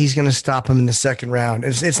I say he's going to stop him in the second round.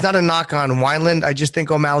 It's not a knock on Wineland. I just think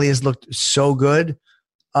O'Malley has looked so good.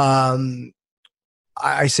 I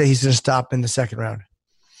say he's going to stop in the second round.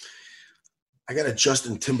 I got a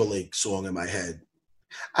Justin Timberlake song in my head.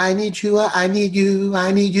 I need you. I need you.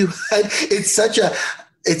 I need you. It's such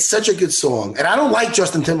a good song. And I don't like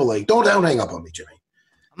Justin Timberlake. Don't hang up on me, Jimmy.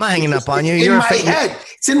 I'm not hanging up on you. You're in my head.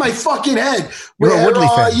 It's in my fucking head. Where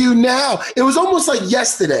are you now? It was almost like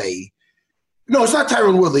yesterday. No, it's not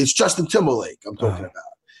Tyron Woodley. It's Justin Timberlake I'm talking about.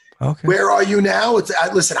 Okay. Where are you now?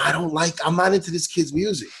 Listen, I'm not into this kid's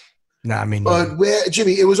music. No, I mean. But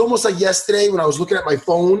Jimmy, it was almost like yesterday when I was looking at my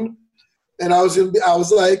phone and I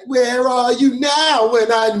was like, where are you now when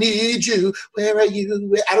I need you? Where are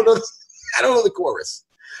you? I don't know the chorus.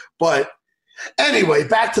 But anyway,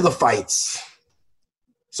 back to the fights.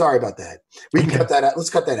 Sorry about that. We can cut that out. Let's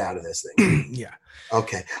cut that out of this thing. Yeah.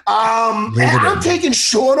 Okay. I'm taking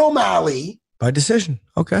Sean O'Malley. By decision.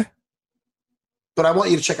 Okay. But I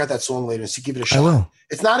want you to check out that song later and give it a shot. I will.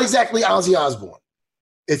 It's not exactly Ozzy Osbourne.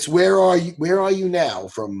 It's Where Are You Now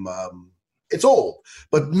from it's old.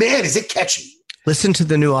 But man, is it catchy. Listen to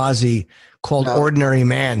the new Ozzy called Ordinary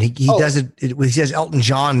Man. He does it. He says Elton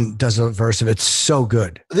John does a verse of it. It's so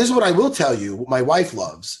good. This is what I will tell you. What my wife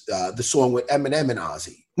loves, the song with Eminem and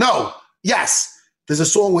Ozzy. No. Yes. There's a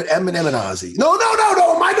song with Eminem and Ozzy. No.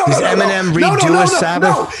 Does Eminem redo a Sabbath?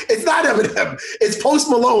 No, it's not Eminem. It's Post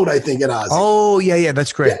Malone, I think, and Ozzy. Oh, yeah.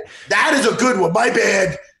 That's great. Yeah, that is a good one. My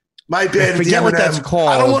bad. Yeah, forget what that's called.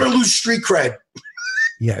 I don't want to lose street cred.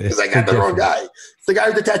 Yeah. Because I got the wrong guy. It's the guy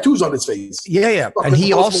with the tattoos on his face. Yeah. And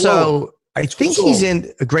he also, I think he's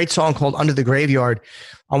in a great song called Under the Graveyard.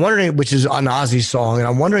 I'm wondering, which is an Ozzy song, and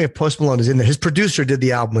I'm wondering if Post Malone is in there. His producer did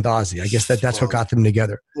the album with Ozzy. I guess that's what got them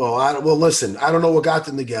together. Well, listen, I don't know what got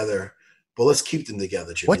them together, but let's keep them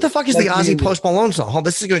together, Jimmy. What the fuck is the Ozzy Post Malone song? Oh,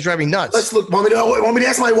 this is going to drive me nuts. Let's look. Want me to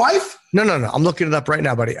ask my wife? No. I'm looking it up right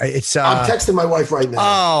now, buddy. I'm texting my wife right now.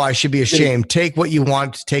 Oh, I should be ashamed. Take what you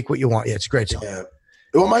want. Take what you want. Yeah, it's a great song. Yeah.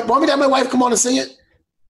 Want me to have my wife come on and sing it?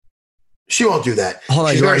 She won't do that. Hold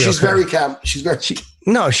on,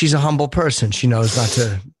 she's a humble person. She knows not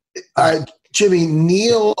to. Jimmy,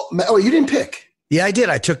 Neil. Oh, you didn't pick. Yeah, I did.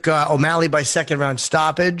 I took O'Malley by second round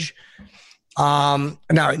stoppage. Now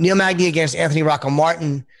Neil Magny against Anthony Rocco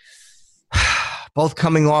Martin, both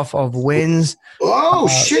coming off of wins. Oh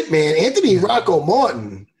shit, man! Anthony Rocco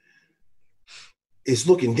Martin is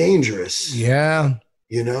looking dangerous. Yeah,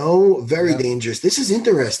 very dangerous. This is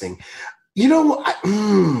interesting.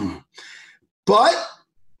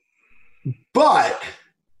 But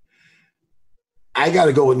I got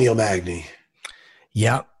to go with Neil Magny.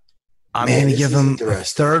 Yep. I'm going to give him a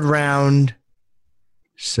third round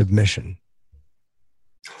submission.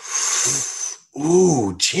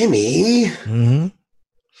 Ooh, Jimmy. Mm-hmm.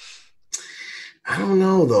 I don't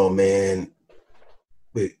know though, man.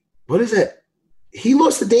 Wait, what is that? He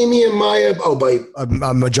lost to Damian Maia. Oh, by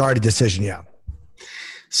a majority decision. Yeah.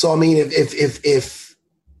 So I mean,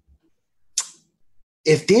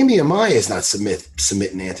 if Damian Maia is not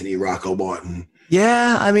submitting Anthony Rocco Martin.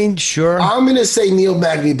 Yeah, I mean, sure. I'm going to say Neil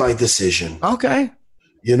Magny by decision. Okay.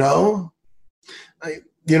 You know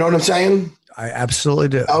what I'm saying? I absolutely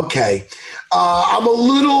do. Okay. I'm a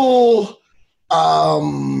little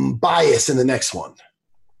biased in the next one.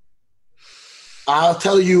 I'll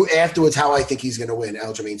tell you afterwards how I think he's going to win.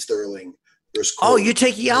 Aljamain Sterling versus Corey. Oh, you're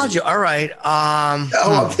taking Aljo. All right. I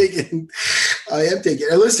am taking.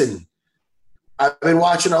 And listen, I've been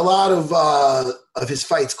watching a lot of his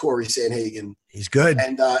fights, Corey Sandhagen. He's good.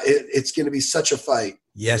 And it's going to be such a fight.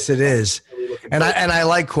 Yes, it is. And I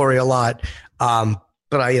like Corey a lot.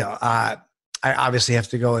 But I obviously have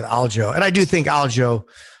to go with Aljo. And I do think Aljo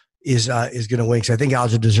is going to win because I think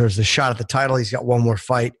Aljo deserves the shot at the title. He's got one more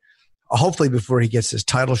fight, hopefully before he gets his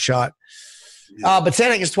title shot. Yeah. But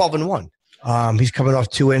Sandhagen is 12-1. He's coming off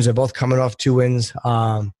 2 wins. They're both coming off 2 wins.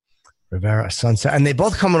 Rivera, Sunset, and they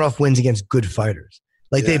both coming off wins against good fighters.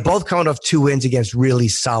 They both coming off 2 wins against really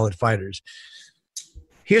solid fighters.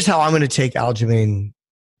 Here's how I'm going to take Aljamain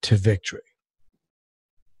to victory.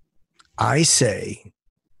 I say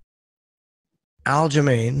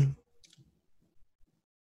Aljamain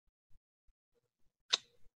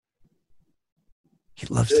he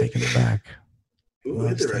loves taking it back. Ooh,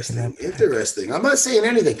 interesting. I'm not saying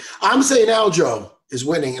anything. I'm saying Aljo is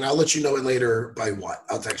winning, and I'll let you know it later by what.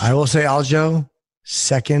 I'll text you. I will say Aljo,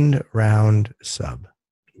 second round sub.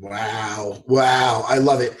 Wow. I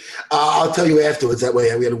love it. I'll tell you afterwards. That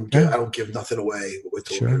way I don't give nothing away what we're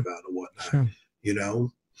talking about or whatnot. Sure. You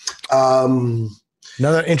know?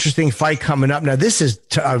 Another interesting fight coming up. Now, this is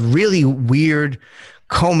a really weird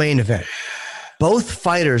co-main event. Both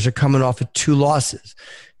fighters are coming off of 2 losses.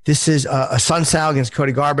 This is a Sun Sao against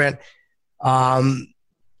Cody Garbrandt.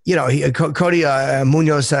 Cody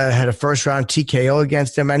Munoz had a first-round TKO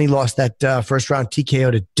against him, and he lost that first-round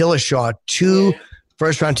TKO to Dillashaw. 2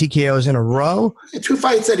 first-round TKOs in a row. 2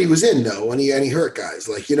 fights that he was in, though, and he hurt guys.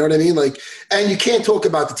 You know what I mean? And you can't talk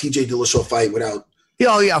about the TJ Dillashaw fight without.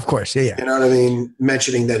 Oh yeah, of course, yeah. You know what I mean?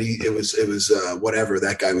 Mentioning that it was whatever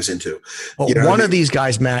that guy was into. Well, one of these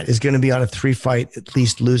guys, Matt, is going to be on a 3-fight at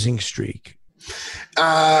least losing streak.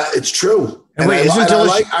 It's true. And wait,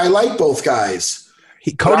 I like both guys.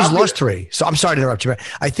 Cody's lost 3. So I'm sorry to interrupt you, but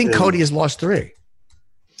I think Cody has lost 3.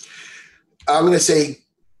 I'm going to say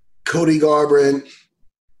Cody Garbrandt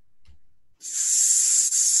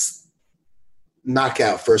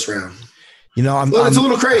knockout first round. You know, it's a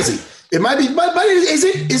little crazy. It might be, but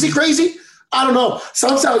is he crazy? I don't know.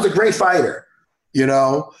 Sun Sao is a great fighter, you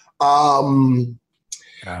know.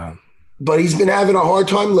 But he's been having a hard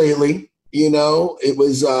time lately. You know, it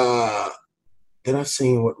was. They're not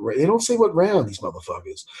saying what. They don't say what round these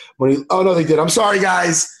motherfuckers. No, they did. I'm sorry,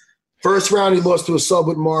 guys. First round, he lost to a sub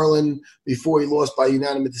with Marlon. Before he lost by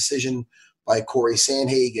unanimous decision by Corey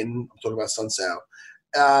Sandhagen. I'm talking about Sun Sao.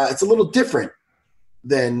 It's a little different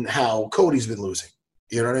than how Cody's been losing.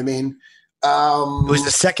 You know what I mean? It was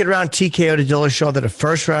the second round TKO to Dillashaw, then a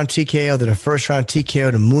first round TKO, then a first round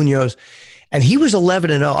TKO to Munoz. And he was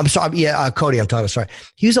 11-0. I'm sorry. Yeah, Cody, I'm talking. Sorry.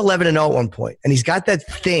 He was 11-0 at one point. And he's got that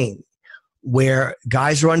thing where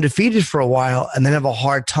guys are undefeated for a while and then have a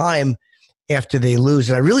hard time after they lose.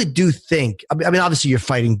 And I really do think, I mean, obviously you're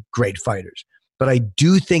fighting great fighters, but I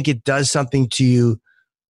do think it does something to you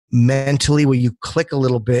mentally where you click a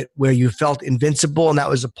little bit, where you felt invincible, and that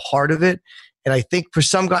was a part of it. And I think for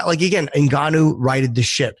some guy, again, Ngannou righted the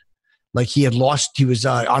ship. He had lost, he was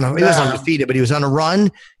undefeated, but he was on a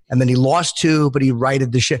run, and then he lost 2, but he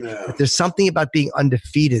righted the ship. Yeah. But there's something about being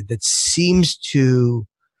undefeated that seems to,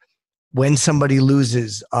 when somebody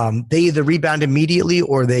loses, they either rebound immediately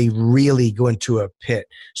or they really go into a pit.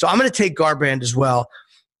 So I'm going to take Garbrandt as well.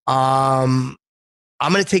 I'm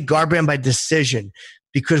going to take Garbrandt by decision,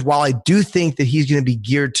 because while I do think that he's going to be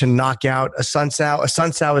geared to knock out a Sun Sao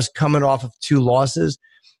is coming off of 2 losses.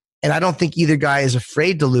 And I don't think either guy is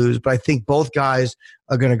afraid to lose, but I think both guys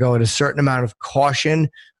are going to go at a certain amount of caution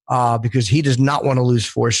because he does not want to lose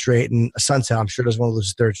 4 straight. And Sun Sao, I'm sure, doesn't want to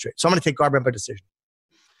lose 3rd straight. So I'm going to take Garbrandt by decision.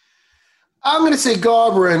 I'm going to say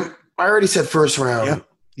Garbrandt. I already said first round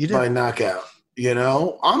by knockout. You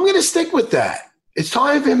know, I'm going to stick with that. It's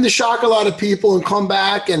time for him to shock a lot of people and come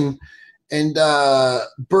back and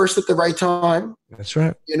burst at the right time. That's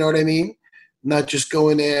right. You know what I mean? not just go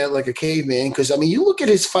in there like a caveman. Because, I mean, you look at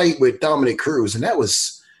his fight with Dominic Cruz, and that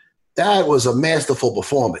was a masterful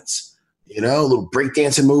performance. You know, little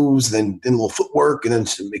breakdancing moves, then a little footwork, and then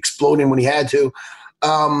some exploding when he had to.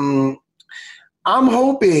 I'm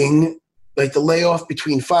hoping, like, the layoff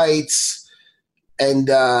between fights and,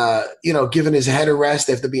 giving his head a rest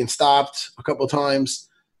after being stopped a couple of times.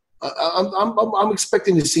 I'm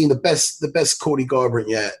expecting to see the best Cody Garbrandt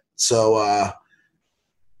yet. So, I'm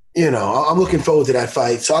looking forward to that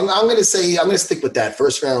fight. So I'm going to stick with that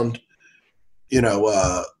first round,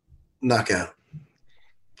 knockout.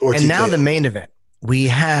 And now the main event. We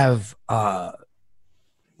have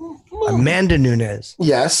Amanda Nunes.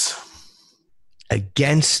 Yes.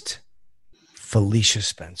 Against Felicia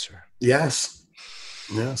Spencer. Yes.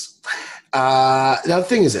 Now the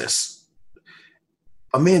thing is this.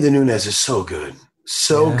 Amanda Nunes is so good.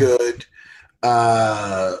 Good.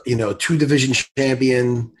 2-division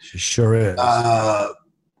champion. She sure is. The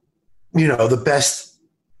best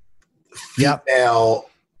female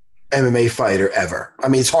MMA fighter ever. I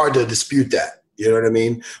mean, it's hard to dispute that. You know what I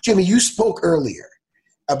mean? Jimmy, you spoke earlier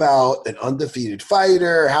about an undefeated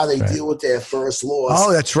fighter, how they deal with their first loss.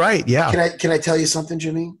 Oh, that's right. Yeah. Can I tell you something,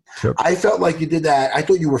 Jimmy? Sure. I felt like you did that. I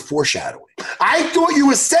thought you were foreshadowing. I thought you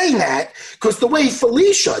were saying that because the way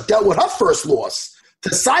Felicia dealt with her first loss to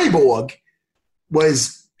Cyborg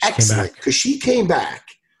was excellent because she came back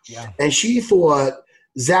and she fought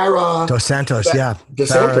Zara Dos Santos. Dos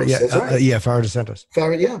Santos. That's right. Farah Dos Santos.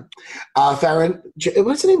 Farah, Farah,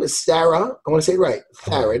 what's her name? Is Sarah? I want to say it right.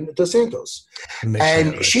 Farah Dos Santos.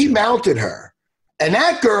 And she mounted her. And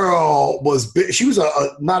that girl was big. She was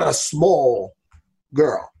not a small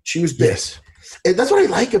girl. She was big. Yes. And that's what I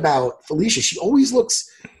like about Felicia. She always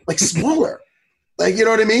looks like smaller. Like, you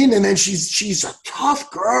know what I mean? And then she's a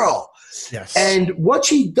tough girl. Yes. And what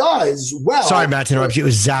she does well. Sorry, Matt, to interrupt you. It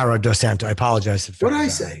was Zara Dos Santos. I apologize. What did I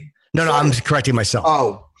say? No, I'm correcting myself.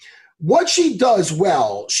 Oh, what she does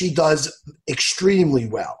well, she does extremely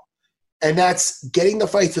well. And that's getting the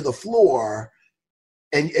fight to the floor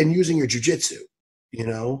and using your jiu-jitsu,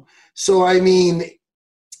 So, I mean,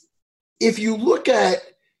 if you look at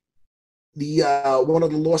the one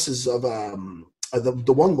of the losses of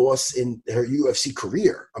the one loss in her UFC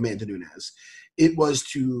career, Amanda Nunes, it was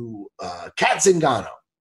to Kat Zingano.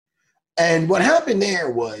 And what happened there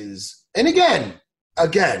was, and again,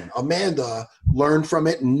 Amanda learned from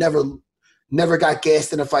it and never got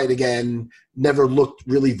gassed in a fight again, never looked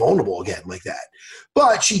really vulnerable again like that.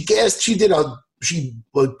 But she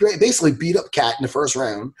basically beat up Kat in the first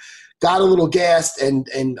round, got a little gassed, and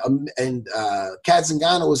Kat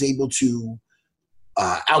Zingano was able to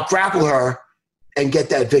out-grapple her and get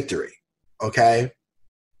that victory, okay?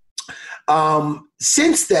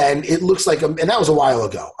 Since then, it looks like, and that was a while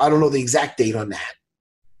ago. I don't know the exact date on that.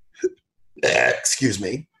 Excuse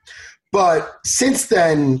me. But since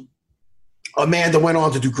then, Amanda went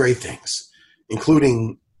on to do great things,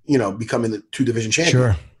 including, becoming the 2-division champion.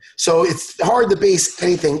 Sure. So it's hard to base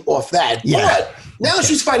anything off that. Yeah. But now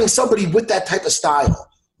she's fighting somebody with that type of style,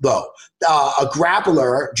 though. A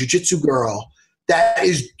grappler, jiu-jitsu girl that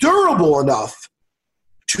is durable enough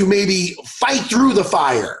to maybe fight through the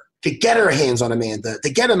fire, to get her hands on Amanda, to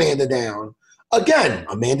get Amanda down. Again,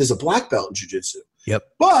 Amanda's a black belt in jiu-jitsu. Yep.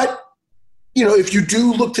 But, if you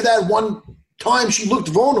do look to that one time she looked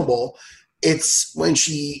vulnerable, it's when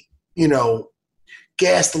she,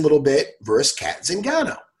 gassed a little bit versus Kat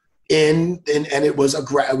Zingano. And it was a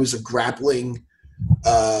grappling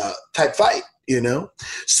type fight,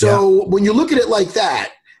 So when you look at it like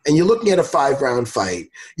that, and you're looking at a 5-round fight,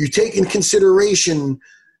 you take in consideration,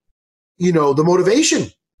 the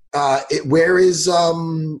motivation. Where is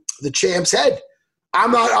the champ's head?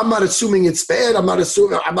 I'm not assuming it's bad. I'm not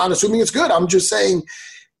assuming it's good. I'm just saying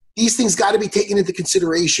these things got to be taken into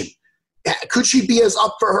consideration. Could she be as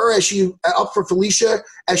up for her up for Felicia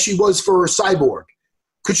as she was for Cyborg?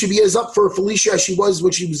 Could she be as up for Felicia as she was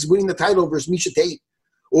when she was winning the title versus Miesha Tate,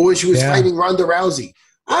 or when she was fighting Ronda Rousey?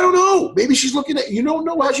 I don't know. Maybe she's looking at, you don't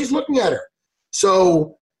know how she's looking at her.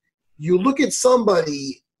 So you look at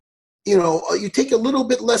somebody, you take a little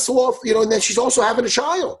bit less off, and then she's also having a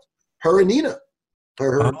child, her and Nina.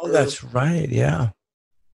 That's right. Yeah.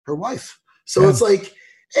 Her wife. So it's like,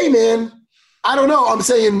 hey man, I don't know. I'm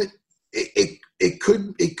saying it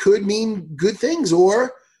could mean good things,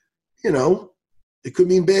 or, it could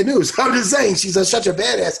mean bad news. I'm just saying she's such a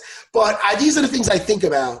badass. But these are the things I think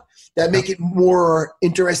about that make it more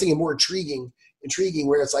interesting and more intriguing,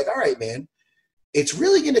 where it's like, all right, man, it's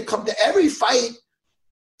really going to come to every fight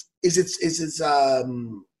is its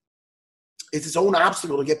own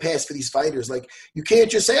obstacle to get past for these fighters. Like, you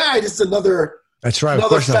can't just say, this is another That's right.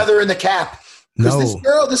 Another feather in the cap. Because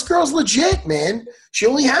this girl's legit, man. She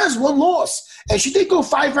only has one loss, and she did go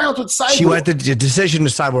 5 rounds with Cyborg. She went the decision to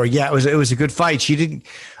Cyborg. Yeah, it was a good fight. She didn't,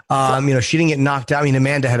 she didn't get knocked out. I mean,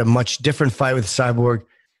 Amanda had a much different fight with Cyborg.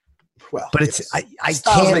 Well, but it's I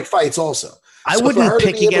styles can't make fights also. I wouldn't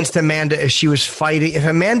pick against Amanda if she was fighting. If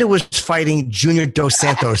Amanda was fighting Junior Dos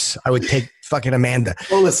Santos, I would take fucking Amanda.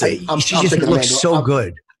 Well, listen, she just looks so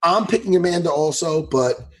good. I'm picking Amanda also,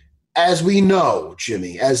 but as we know,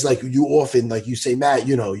 Jimmy, as like you often, like you say, Matt,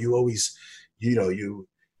 you always, you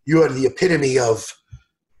are the epitome of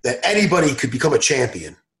that anybody could become a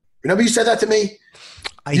champion. Remember you said that to me?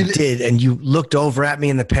 I did. And you looked over at me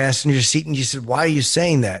in the passenger seat and you said, why are you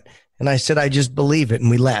saying that? And I said, I just believe it. And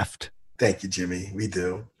we laughed. Thank you, Jimmy. We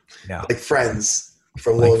do. Yeah. Like friends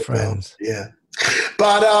from like friends. Yeah.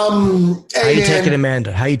 But, how you taking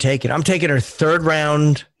Amanda? How you taking? I'm taking her 3rd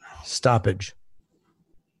round stoppage.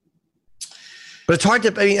 But it's hard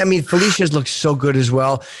to, I mean, Felicia's looked so good as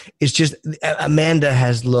well. It's just Amanda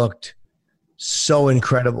has looked so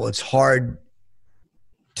incredible. It's hard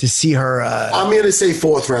to see her. I'm going to say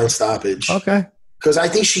 4th round stoppage. Okay. Because I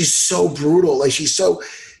think she's so brutal. Like she's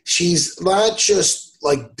not just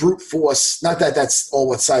like brute force. Not that that's all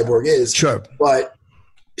what Cyborg is. Sure. But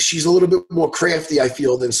she's a little bit more crafty, I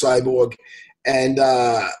feel, than Cyborg. And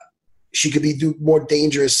she could be more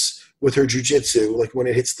dangerous with her jiu-jitsu, like when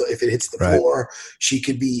if it hits the floor, she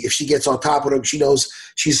could be, if she gets on top of him, she knows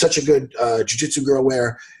she's such a good jiu-jitsu girl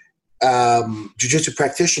where jiu-jitsu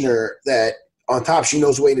practitioner that on top, she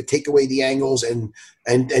knows a way to take away the angles and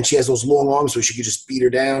she has those long arms so she could just beat her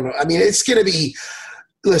down. I mean, it's going to be,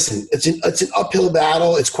 listen, it's an uphill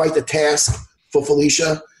battle. It's quite the task for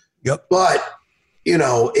Felicia. Yep. But,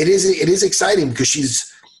 it is exciting because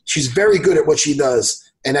she's very good at what she does.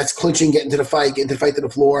 And that's clinching, getting the fight to the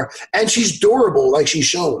floor. And she's durable, like she's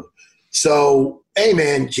shown. So, hey,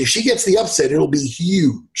 man, if she gets the upset, it'll be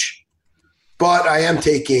huge. But I am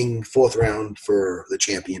taking 4th round for the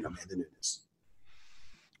champion, Amanda Nunes.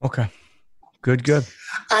 Okay. Good.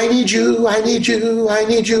 I need you, I need you, I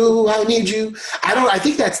need you, I need you. I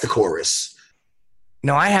think that's the chorus.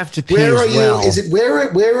 No, I have to pee as well. Where are you? Is it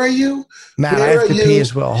where are you? Matt, I have to pee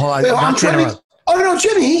as well. Hold on. I'm trying to. Oh, no,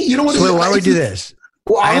 Jimmy, you know what? So why don't we do this?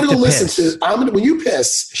 Well, I'm going to listen to when you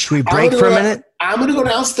piss. Should we break for a minute? I'm going to go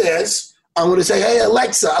downstairs. I'm going to say, hey,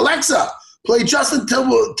 Alexa, play Justin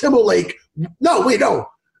Timberlake. No, wait, no.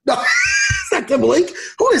 It's not Timberlake.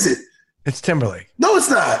 Who is it? It's Timberlake. No, it's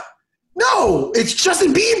not. No, it's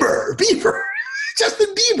Justin Bieber. Justin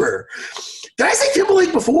Bieber. Did I say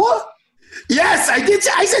Timberlake before? Yes, I did.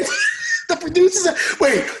 I said the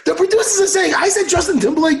producers are saying I said Justin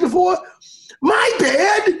Timberlake before. My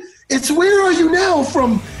bad. It's Where Are You Now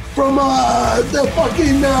from the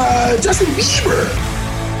fucking Justin Bieber.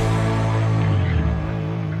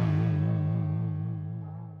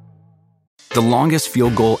 The longest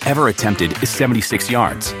field goal ever attempted is 76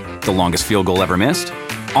 yards. The longest field goal ever missed?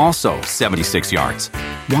 Also 76 yards.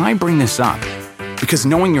 Why bring this up? Because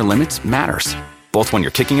knowing your limits matters, both when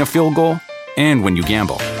you're kicking a field goal and when you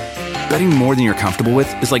gamble. Betting more than you're comfortable with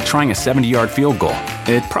is like trying a 70-yard field goal.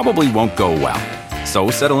 It probably won't go well.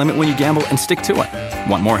 So set a limit when you gamble and stick to it.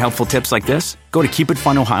 Want more helpful tips like this? Go to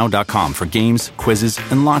keepitfunohio.com for games, quizzes,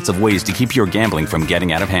 and lots of ways to keep your gambling from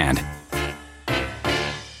getting out of hand.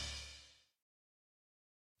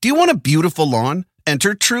 Do you want a beautiful lawn?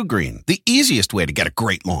 Enter TruGreen, the easiest way to get a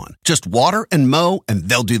great lawn. Just water and mow, and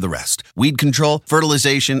they'll do the rest. Weed control,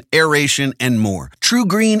 fertilization, aeration, and more.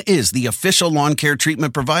 TruGreen is the official lawn care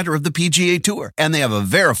treatment provider of the PGA Tour, and they have a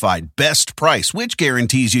verified best price, which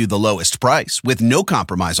guarantees you the lowest price with no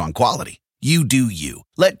compromise on quality. You do you.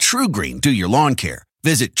 Let TruGreen do your lawn care.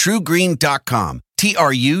 Visit TruGreen.com,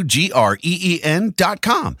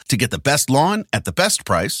 TruGreen.com to get the best lawn at the best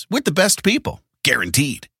price with the best people.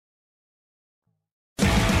 Guaranteed.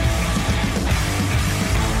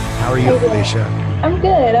 How are you, Felicia? I'm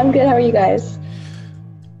good. How are you guys?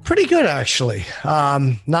 Pretty good, actually.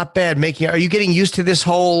 Not bad. Are you getting used to this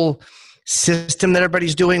whole system that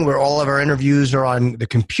everybody's doing where all of our interviews are on the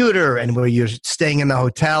computer and where you're staying in the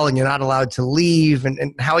hotel and you're not allowed to leave?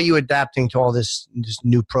 And how are you adapting to all this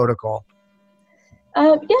new protocol?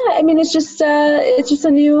 Yeah, I mean, it's just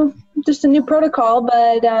a new protocol,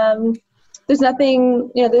 but there's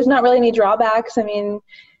nothing, there's not really any drawbacks. I mean,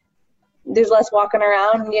 there's less walking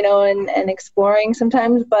around, and exploring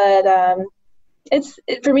sometimes, but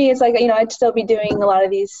for me, it's like, I'd still be doing a lot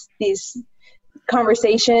of these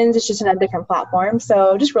conversations. It's just on a different platform.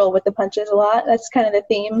 So just roll with the punches a lot. That's kind of the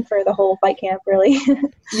theme for the whole fight camp, really.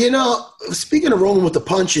 Speaking of rolling with the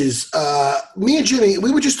punches, me and Jimmy,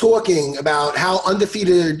 we were just talking about how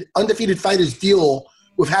undefeated fighters deal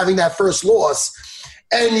with having that first loss.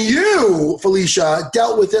 And you, Felicia,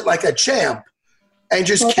 dealt with it like a champ and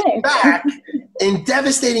just came back in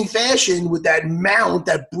devastating fashion with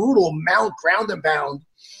that brutal mount, ground and pound.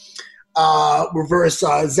 Reverse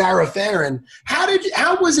Zara Farron.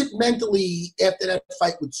 How was it mentally after that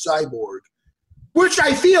fight with Cyborg? Which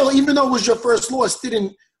I feel, even though it was your first loss,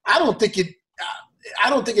 I don't think it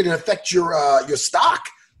affect your stock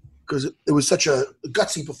because it was such a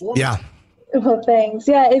gutsy performance. Yeah. Well, thanks.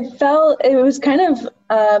 Yeah, it was kind of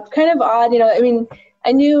odd. I mean,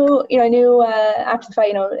 I knew after the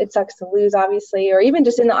fight, it sucks to lose, obviously, or even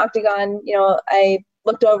just in the octagon, I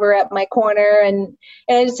looked over at my corner and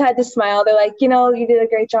I just had to smile. They're like, you did a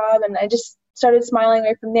great job. And I just started smiling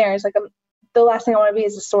right from there. It's like, the last thing I want to be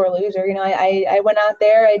is a sore loser. I went out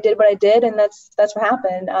there, I did what I did, and that's what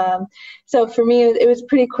happened. So for me, it was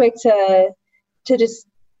pretty quick to just,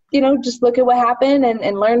 just look at what happened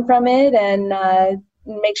and learn from it and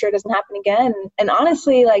make sure it doesn't happen again. And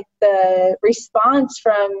honestly, like the response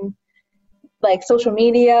from like social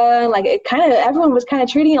media, like everyone was kind of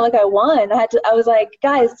treating it like I won. I was like,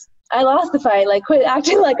 guys, I lost the fight. Like, quit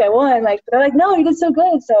acting like I won. Like, they're like, no, you did so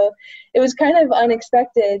good. So it was kind of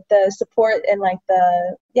unexpected, the support and like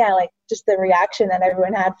just the reaction that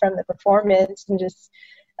everyone had from the performance and just.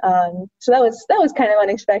 So that was kind of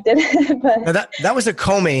unexpected. But now that was a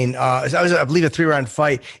co-main. That was, I believe, a 3-round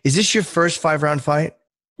fight. Is this your first 5-round fight?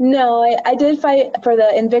 No, I did fight for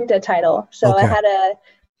the Invicta title. So okay. I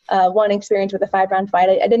had one experience with a 5-round fight.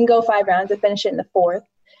 I didn't go 5 rounds. I finished it in the 4th.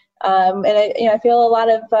 And I feel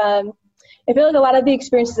like a lot of the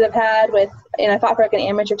experiences I've had with, I fought for like an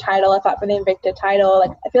amateur title. I fought for the Invicta title.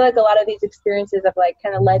 Like, I feel like a lot of these experiences have like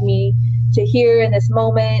kind of led me to here in this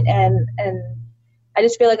moment. And I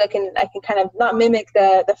just feel like I can kind of not mimic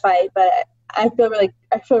the fight, but I feel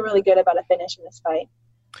really good about a finish in this fight.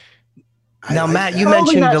 Now, Matt, you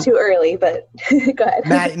probably mentioned not too early, but go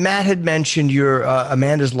ahead. Matt had mentioned your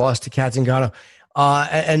Amanda's loss to Kat Zingano.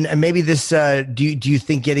 And maybe this, do you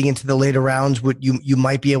think getting into the later rounds, you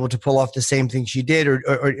might be able to pull off the same thing she did,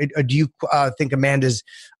 or do you think Amanda's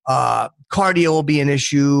cardio will be an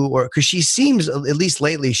issue, or because she seems, at least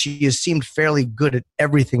lately, she has seemed fairly good at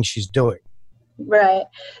everything she's doing. Right.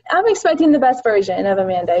 I'm expecting the best version of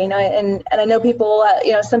Amanda, and I know people,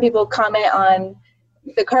 some people comment on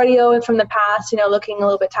the cardio from the past, looking a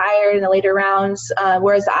little bit tired in the later rounds,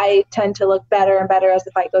 whereas I tend to look better and better as the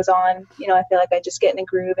fight goes on. I feel like I just get in a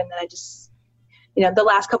groove, and then I just, the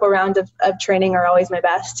last couple rounds of training are always my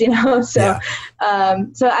best, so yeah.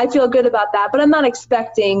 So I feel good about that, but I'm not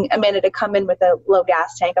expecting Amanda to come in with a low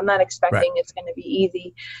gas tank. I'm not expecting It's going to be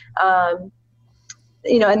easy.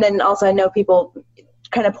 And then also I know people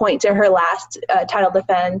kind of point to her last title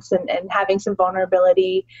defense and having some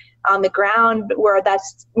vulnerability on the ground, where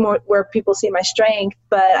that's more where people see my strength.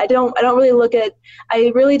 But I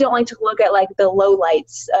really don't like to look at like the low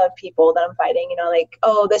lights of people that I'm fighting, like,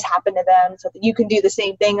 oh, this happened to them, so that you can do the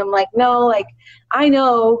same thing. I'm like, no, like, I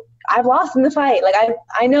know I've lost in the fight. Like,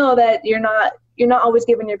 I know that you're not always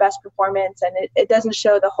giving your best performance, and it doesn't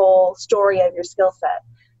show the whole story of your skill set.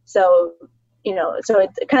 So so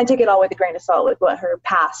it kind of take it all with a grain of salt with what her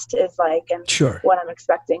past is like and what I'm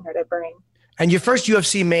expecting her to bring. And your first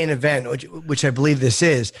UFC main event, which I believe this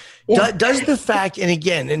is, does the fact, and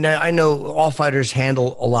again, and I know all fighters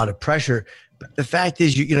handle a lot of pressure, but the fact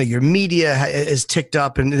is, your media is ticked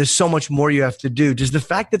up and there's so much more you have to do. Does the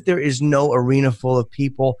fact that there is no arena full of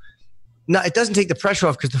people, no, it doesn't take the pressure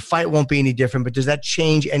off because the fight won't be any different, but does that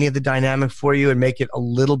change any of the dynamic for you and make it a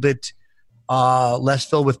little bit less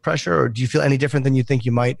filled with pressure, or do you feel any different than you think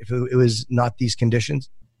you might if it was not these conditions?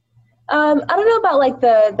 I don't know about like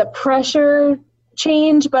the pressure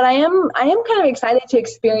change, but I am kind of excited to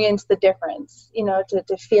experience the difference,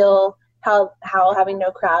 to feel how having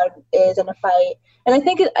no crowd is in a fight. And I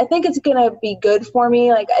think it's going to be good for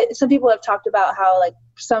me. Like, some people have talked about how like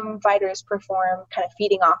some fighters perform kind of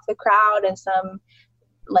feeding off the crowd, and some,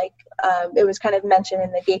 like, it was kind of mentioned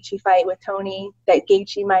in the Gaethje fight with Tony that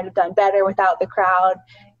Gaethje might have done better without the crowd.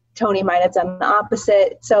 Tony might have done the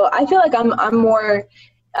opposite. So I feel like I'm more,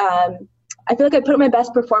 I feel like I put my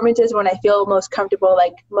best performances when I feel most comfortable,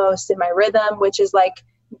 like most in my rhythm, which is like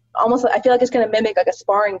almost, I feel like it's going to mimic like a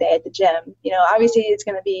sparring day at the gym. Obviously it's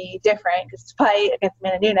going to be different because it's a fight against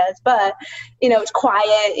Amanda Nunes, but, it's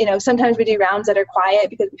quiet. Sometimes we do rounds that are quiet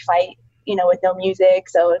because we fight, with no music.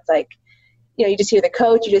 So it's like, you just hear the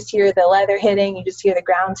coach, you just hear the leather hitting, you just hear the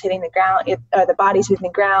grounds hitting the ground, or the bodies hitting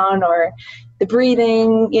the ground, or the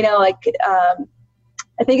breathing,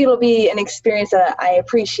 I think it'll be an experience that I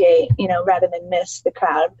appreciate, rather than miss the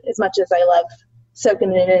crowd as much as I love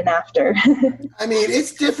soaking it in after. I mean,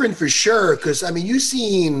 it's different for sure. Cause you've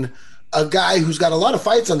seen a guy who's got a lot of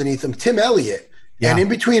fights underneath him, Tim Elliott. Yeah. And in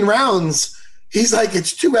between rounds, he's like,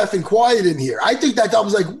 it's too effing quiet in here. I think that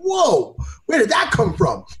was like, whoa, where did that come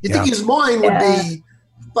from? You think his mind would be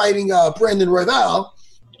fighting Brandon Royval,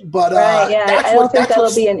 but right, I don't think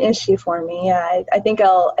that'll be an issue for me. Yeah, I think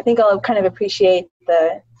I'll kind of appreciate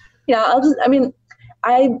the,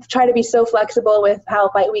 I try to be so flexible with how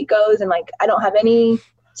fight week goes, and like I don't have any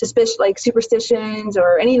superstitions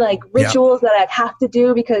or any like rituals that I have to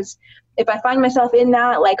do, because if I find myself in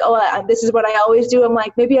that, like, this is what I always do, I'm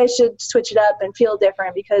like, maybe I should switch it up and feel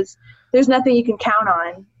different, because there's nothing you can count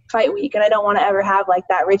on fight week. And I don't want to ever have like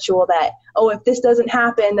that ritual that, if this doesn't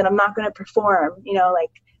happen, then I'm not going to perform,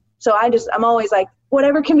 so I'm always like,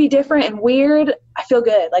 whatever can be different and weird, I feel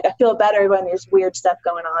good. Like I feel better when there's weird stuff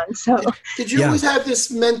going on. So did you always have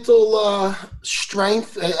this mental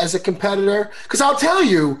strength as a competitor? Because I'll tell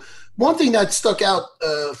you, one thing that stuck out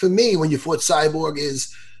for me when you fought Cyborg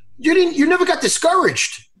is you never got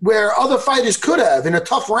discouraged where other fighters could have in a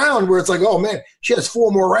tough round where it's like, oh man, she has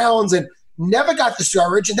 4 more rounds, and never got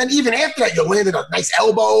discouraged. And then even after that, you landed a nice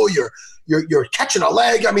elbow, you're catching a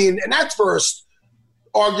leg. And that's first,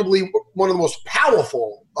 arguably one of the most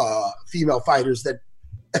powerful female fighters that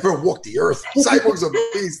ever walked the earth. Cyborg's a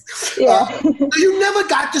beast. You never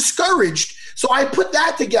got discouraged. So I put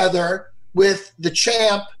that together with the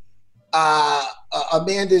champ,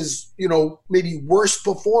 Amanda's, maybe worst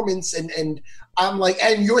performance, and I'm like,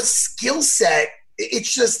 and your skill set,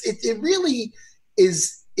 it's just, it really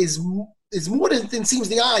is more than seems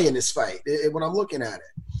the eye in this fight when I'm looking at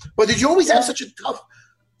it. But did you always have such a tough,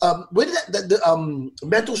 where did the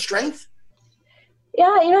mental strength?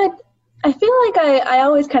 Yeah, I feel like I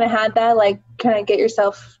always kind of had that, like, kind of get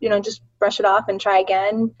yourself, just brush it off and try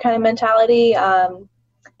again kind of mentality.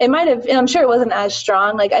 It might have, and I'm sure it wasn't as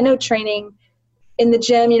strong. Like I know training in the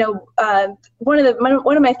gym, one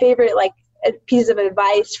of my favorite like pieces of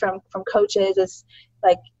advice from coaches is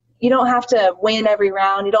like, you don't have to win every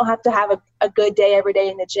round. You don't have to have a good day every day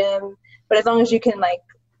in the gym, but as long as you can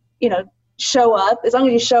show up, as long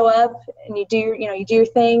as you show up and you do your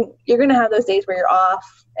thing, you're going to have those days where you're off.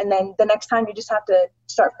 And then the next time you just have to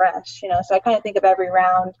start fresh, So I kind of think of every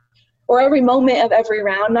round or every moment of every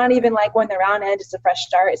round, not even like when the round ends, it's a fresh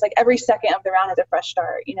start. It's like every second of the round is a fresh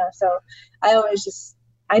start, So I always just,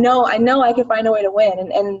 I know I can find a way to win.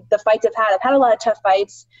 And the fights I've had a lot of tough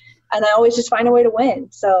fights, and I always just find a way to win.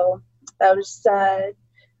 So that was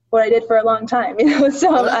what I did for a long time,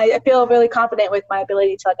 So I feel really confident with my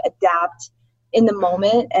ability to like adapt in the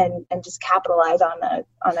moment and just capitalize on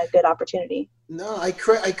a good opportunity. No, I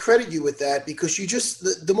credit you with that, because you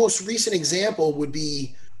just, the most recent example would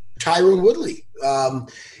be Tyron Woodley.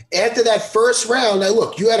 After that first round, now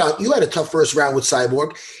look, you had a tough first round with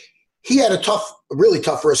Cyborg. He had a really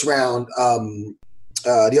tough first round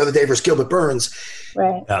the other day versus Gilbert Burns.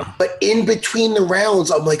 Right. But in between the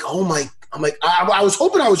rounds, I'm like, I was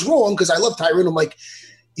hoping I was wrong, because I love Tyron. I'm like,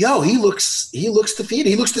 yo, he looks defeated.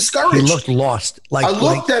 He looks discouraged. He looked lost. Like a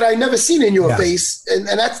look that I never seen in your face. And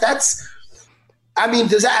that's,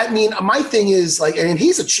 does that mean, my thing is like, and he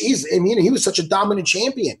was such a dominant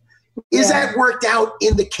champion. Is that worked out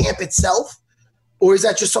in the camp itself, or is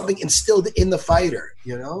that just something instilled in the fighter?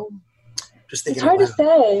 Just thinking. It's hard to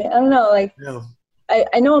say. I don't know. Like,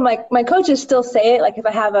 I know my coaches still say it. Like if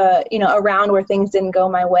I have a round where things didn't go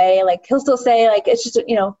my way, like he'll still say like, it's just,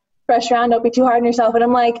 fresh round, don't be too hard on yourself. And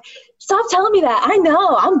I'm like, stop telling me that. I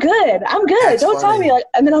know I'm good. That's don't tell me. Like,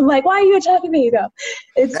 and then I'm like, why are you attacking me?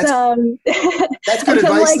 It's that's good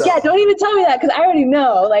advice. I'm like, though. don't even tell me that, because I already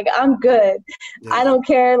know. Like I'm good. Yeah. I don't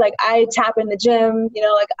care. Like I tap in the gym.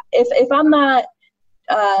 Like if I'm not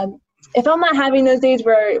having those days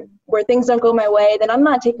where things don't go my way, then I'm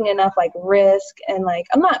not taking enough like risk, and like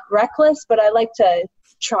I'm not reckless, but I like to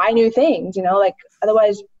try new things. Like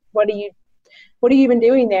otherwise, what are you even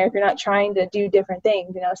doing there if you're not trying to do different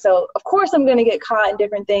things, So of course I'm going to get caught in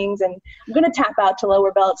different things, and I'm going to tap out to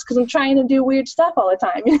lower belts because I'm trying to do weird stuff all the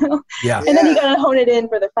time, Yeah. And then you got to hone it in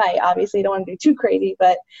for the fight. Obviously you don't want to do too crazy,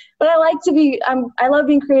 but I like to I love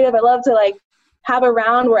being creative. I love to like have a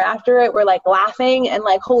round where after it we're like laughing and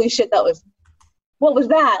like, holy shit, that was what was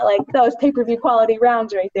that? Like, that was pay-per-view quality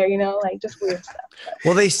rounds right there, like just weird stuff.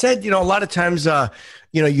 Well, they said, a lot of times,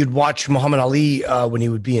 you'd watch Muhammad Ali when he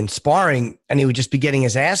would be in sparring and he would just be getting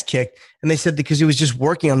his ass kicked. And they said because he was just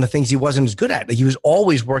working on the things he wasn't as good at. Like, he was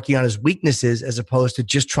always working on his weaknesses as opposed to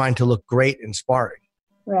just trying to look great in sparring.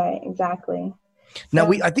 Right, exactly. Now,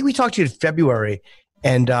 I think we talked to you in February,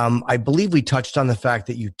 and I believe we touched on the fact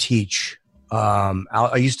that you teach.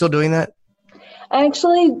 Are you still doing that? I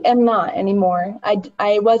actually am not anymore.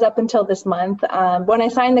 I was up until this month. When I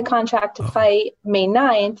signed the contract to fight May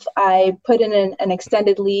 9th, I put in an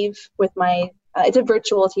extended leave with my it's a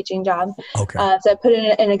virtual teaching job. Okay. So I put in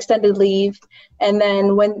an extended leave. And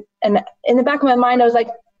then and in the back of my mind, I was like,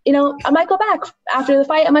 I might go back after the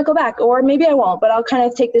fight. I might go back, or maybe I won't, but I'll kind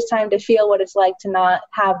of take this time to feel what it's like to not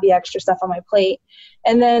have the extra stuff on my plate.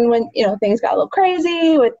 And then when, things got a little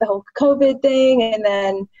crazy with the whole COVID thing, and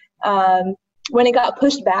then when it got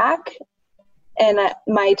pushed back and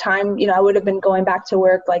my time, I would have been going back to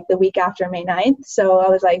work like the week after May 9th. So I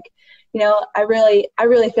was like, I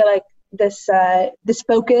really feel like this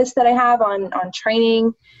focus that I have on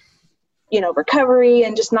training, recovery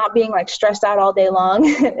and just not being like stressed out all day long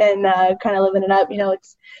and kind of living it up,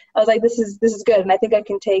 I was like, this is good. And I think I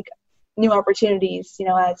can take new opportunities,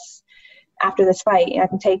 as after this fight, I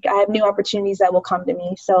have new opportunities that will come to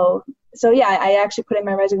me. So yeah, I actually put in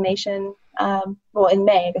my resignation, in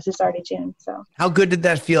May. I guess it started June. So how good did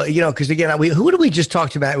that feel? Because again, who did we just talk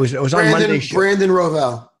to about? It was on Monday. Brandon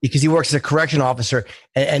Rovell, because he works as a correction officer,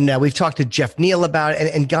 and we've talked to Jeff Neal about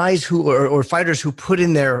it, and guys who or fighters who put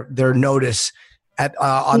in their notice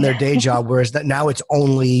on their day job, whereas now it's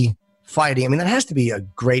only fighting. I mean, that has to be a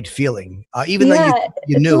great feeling, even though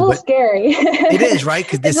you knew. It's a little but scary. It is, right?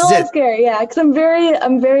 Because this is it. It's a little scary, yeah. Because I'm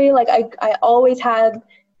very like I always had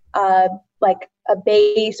like a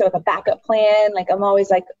base or like a backup plan. Like I'm always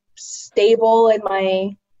like stable in my,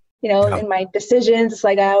 in my decisions. It's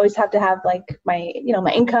like I always have to have like my,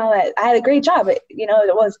 my income. I had a great job. It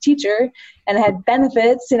was teacher, and I had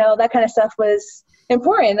benefits. That kind of stuff was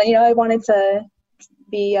important. I wanted to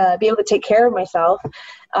be able to take care of myself.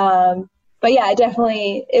 But yeah,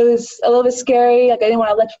 it was a little bit scary. Like I didn't want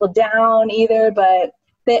to let people down either, but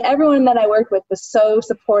everyone that I worked with was so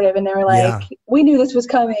supportive, and they were like, we knew this was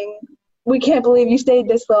coming. We can't believe you stayed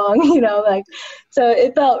this long, so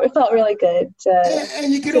it felt really good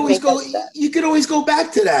and you could always go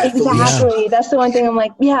back to that. Exactly. That's the one thing I'm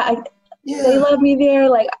like, they love me there.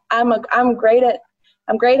 Like I'm great at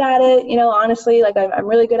it, honestly, like I'm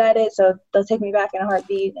really good at it. So they'll take me back in a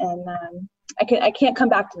heartbeat, and I can't come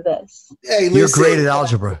back to this. Hey, listen, you're great at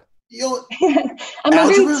algebra.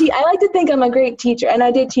 I like to think I'm a great teacher, and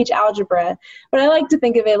I did teach algebra, but I like to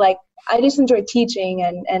think of it like I just enjoy teaching,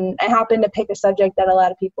 and I happen to pick a subject that a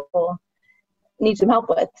lot of people need some help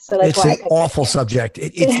with. So that's why it's an awful subject.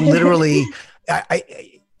 It's literally,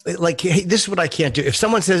 like, hey, this is what I can't do. If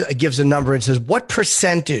someone gives a number and says, what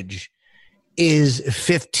percentage is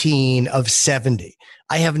 15 of 70?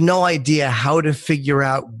 I have no idea how to figure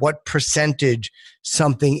out what percentage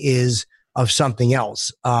something is of something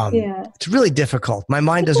else. It's really difficult. My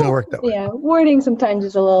mind doesn't work that way. Yeah, wording sometimes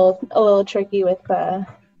is a little tricky with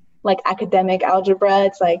like academic algebra.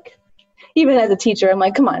 It's like, even as a teacher, I'm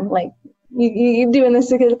like, come on, like you're doing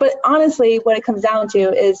this because, but honestly, what it comes down to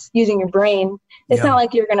is using your brain. It's not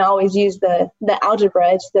like you're going to always use the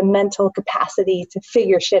algebra. It's the mental capacity to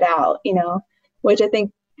figure shit out, which I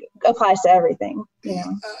think applies to everything,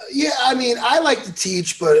 I mean, I like to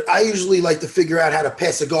teach, but I usually like to figure out how to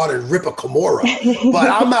pass a guard and rip a Kimura. But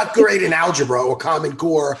I'm not great in algebra or Common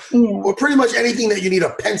Core or pretty much anything that you need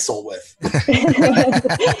a pencil with.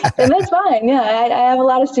 And that's fine. Yeah, I have a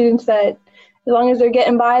lot of students that, as long as they're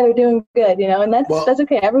getting by, they're doing good, and that's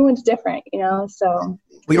okay. Everyone's different, so.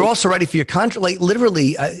 Well, you're also ready for your contract. Like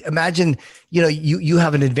literally, imagine, you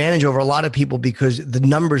have an advantage over a lot of people because the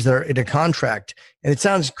numbers that are in a contract, and it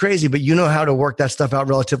sounds crazy, but you know how to work that stuff out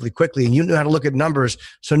relatively quickly, and you know how to look at numbers.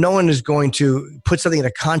 So no one is going to put something in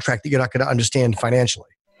a contract that you're not going to understand financially.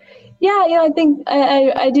 Yeah, I think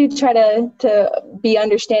I do try to be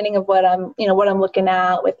understanding of what I'm looking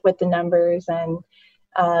at with the numbers, and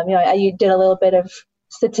I did a little bit of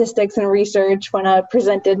statistics and research when I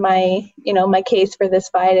presented my case for this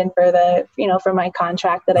fight and for the for my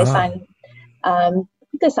contract that I signed. I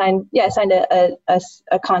signed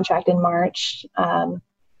a contract in March.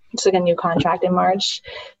 It's like a new contract in March.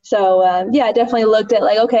 So I definitely looked at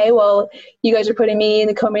like, okay, well, you guys are putting me in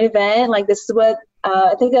the co-main event. Like this is what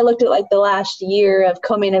I think I looked at like the last year of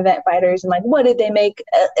co-main event fighters and like, what did they make?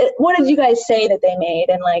 What did you guys say that they made?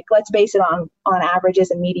 And like, let's base it on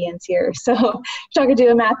averages and medians here. So talking to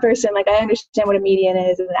a math person, like I understand what a median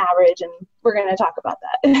is and an average, and we're going to talk about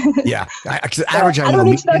that. Yeah. Average. I don't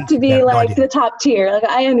expect to be like the top tier. Like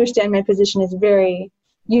I understand my position is very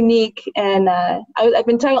unique. And I've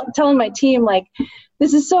been telling my team, like,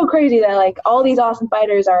 this is so crazy that like all these awesome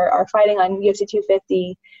fighters are fighting on UFC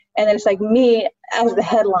 250. And then it's like me as the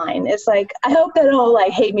headline. It's like, I hope they don't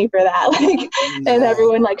like hate me for that. Like, and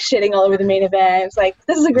everyone like shitting all over the main event. It's like,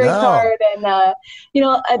 this is a great card. And, I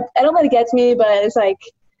don't let it get to me, but it's like,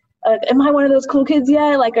 am I one of those cool kids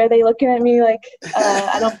yet? Like, are they looking at me like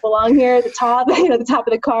I don't belong here at the top, the top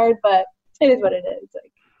of the card? But it is what it is.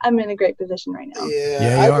 Like, I'm in a great position right now.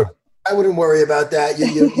 Yeah, you are. I wouldn't worry about that.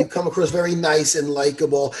 You come across very nice and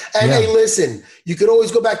likable. And hey, listen, you could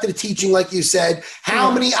always go back to the teaching, like you said. How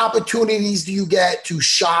many opportunities do you get to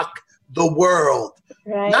shock the world?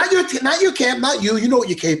 Right. Not your camp, not you. You know what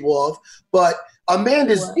you're capable of. But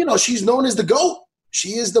Amanda's, she's known as the GOAT.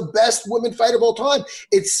 She is the best women fighter of all time.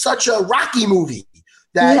 It's such a Rocky movie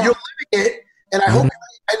that you're living it, and I hope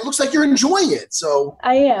it looks like you're enjoying it. So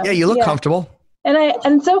I am. Yeah, you look comfortable.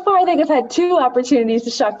 And so far I think I've had 2 opportunities to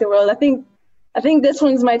shock the world. I think this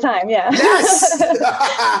one's my time. Yeah. Yes.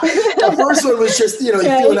 The first one was just feeling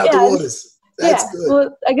out the waters. That's good.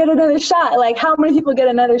 Well, I get another shot. Like, how many people get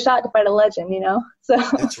another shot to fight a legend? So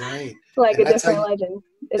that's right. Like and a different legend.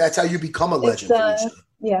 That's how you become a legend.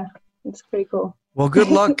 Yeah, it's pretty cool. Well, good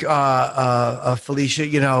luck, Felicia.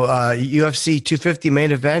 UFC 250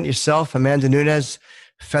 main event, yourself, Amanda Nunes,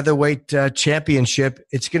 featherweight championship.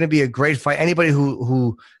 It's going to be a great fight. Anybody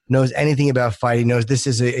who knows anything about fighting knows this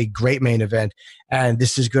is a great main event, and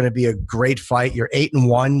this is going to be a great fight. You're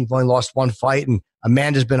 8-1. You've only lost 1 fight, and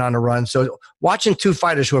Amanda's been on a run. So watching 2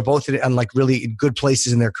 fighters who are both in like really good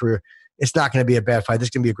places in their career, it's not going to be a bad fight. This is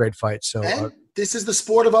going to be a great fight. So this is the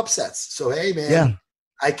sport of upsets. So hey, man,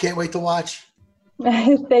 I can't wait to watch.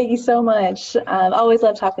 Thank you so much. Always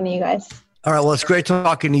love talking to you guys. All right. Well, it's great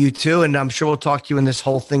talking to you too. And I'm sure we'll talk to you when this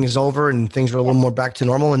whole thing is over and things are a little more back to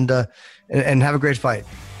normal, and have a great fight.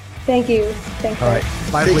 Thank you. Thanks. All right.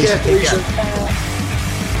 Bye, Felicia. Take care.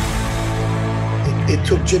 It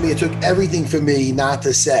took Jimmy, it took everything for me not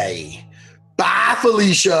to say, bye,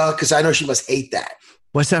 Felicia, because I know she must hate that.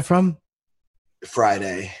 What's that from?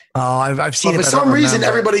 Friday. Oh, I've seen it. For some reason,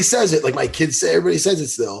 everybody says it. Like my kids say, everybody says it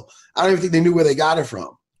still. I don't even think they knew where they got it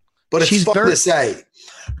from. But it's fun to say.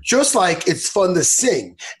 Just like it's fun to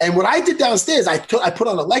sing. And what I did downstairs, I put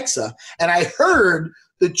on Alexa, and I heard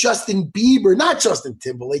the Justin Bieber, not Justin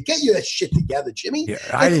Timberlake. Get you that shit together, Jimmy. Yeah,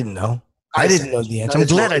 I didn't know. I didn't know the answer. I'm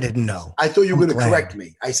glad I didn't know. I thought you were going to correct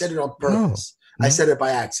me. I said it on purpose. No. I said it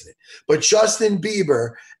by accident. But Justin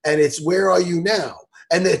Bieber, and it's Where Are You Now?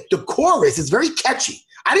 And the chorus is very catchy.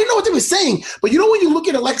 I didn't know what they were saying, but when you look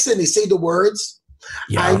at Alexa and they say the words,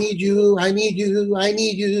 I need you, I need you, I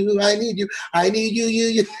need you, I need you, I need you,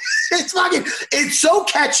 you. It's so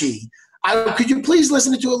catchy. Could you please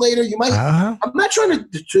listen to it later? You might. I'm not trying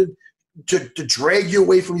to drag you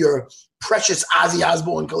away from your precious Ozzy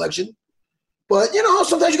Osbourne collection, but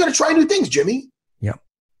sometimes you got to try new things, Jimmy. Yep.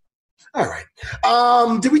 All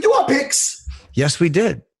right. Did we do our picks? Yes, we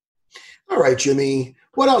did. All right, Jimmy.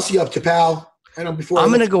 What else are you up to, pal? I'm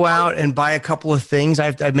going to go out and buy a couple of things.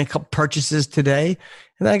 I make a couple purchases today,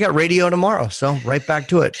 and then I got radio tomorrow. So right back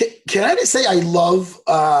to it. Can I just say I love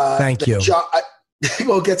Thank you.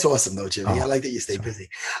 Well, it gets awesome though, Jimmy. I like that you stay busy.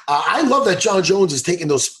 I love that John Jones is taking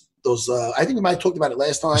those I think we might have talked about it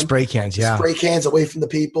last time. Spray cans, Spray cans away from the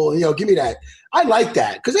people. Give me that. I like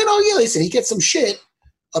that. Because listen, he gets some shit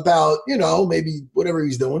about, maybe whatever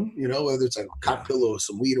he's doing, whether it's like a cocktail or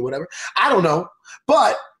some weed or whatever. I don't know.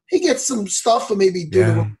 But he gets some stuff for maybe doing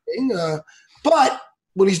the wrong thing. But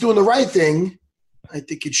when he's doing the right thing, I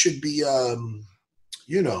think it should be, put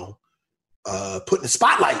in the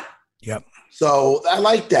spotlight. Yep. So I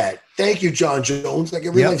like that. Thank you, John Jones. Like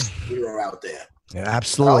a real life hero out there. Yeah,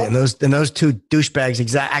 absolutely. And those 2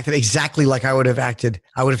 douchebags acted exactly like I would have acted.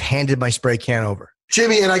 I would have handed my spray can over.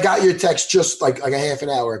 Jimmy, and I got your text just like a half an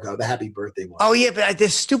hour ago, the happy birthday one. Oh, yeah, but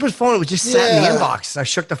this stupid phone, it was just sat in the inbox. I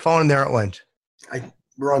shook the phone and there it went.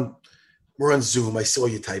 We're on Zoom. I saw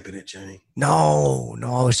you typing it, Jimmy. No,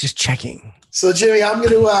 I was just checking. So, Jimmy, I'm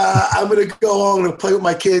gonna go home and play with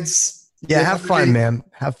my kids. Yeah, have fun, man.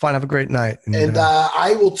 Have fun. Have a great night. And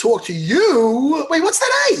I will talk to you. Wait, what's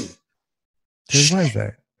today? Today's Wednesday.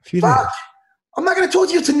 A few days. I'm not going to talk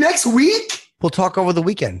to you till next week. We'll talk over the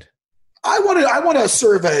weekend. I want to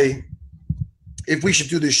survey if we should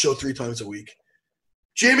do this show 3 times a week.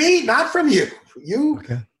 Jimmy, not from you. You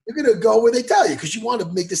You're going to go where they tell you because you want to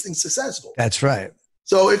make this thing successful. That's right.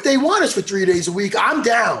 So if they want us for 3 days a week, I'm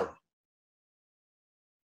down.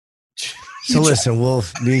 So listen, we'll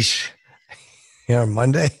be here on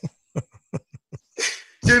Monday.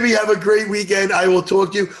 Jimmy, have a great weekend. I will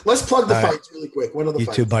talk to you. Let's plug the fights really quick. One of the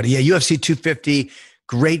fights. You too, buddy. Yeah, UFC 250.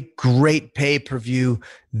 Great pay-per-view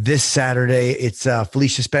this Saturday. It's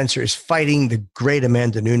Felicia Spencer is fighting the great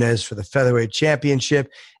Amanda Nunes for the featherweight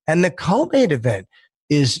championship. And the co-main event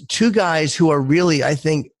is two guys who are really, I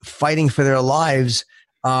think, fighting for their lives.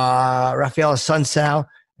 Rafael Assunção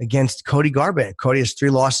against Cody Garbrandt. Cody has 3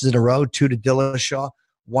 losses in a row, 2 to Dillashaw,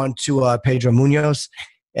 1 to Pedro Munoz.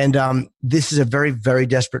 And this is a very, very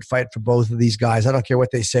desperate fight for both of these guys. I don't care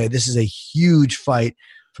what they say. This is a huge fight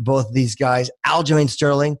for both of these guys. Aljamain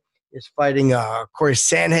Sterling is fighting Corey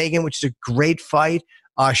Sandhagen, which is a great fight.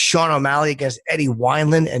 Sean O'Malley against Eddie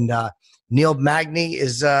Wineland. And Neil Magny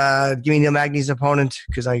is give me Neil Magny's opponent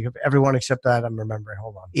because I have everyone except that I'm remembering.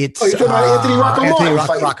 Hold on. It's you're talking about Anthony Rocco Martin.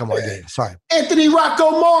 Rocco Martin. Sorry. Anthony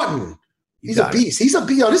Rocco Martin. He's a beast. He's a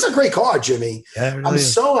beast. Oh, this is a great card, Jimmy. Yeah, really I'm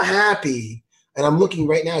so happy. And I'm looking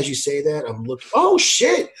right now as you say that. I'm looking. Oh,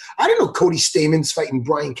 shit. I didn't know Cody Stamen's fighting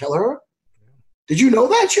Brian Kelleher. Did you know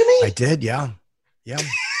that, Jimmy? I did, yeah. Yeah.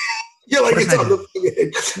 You're like, it's on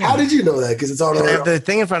the How did you know that? Because it's on I have the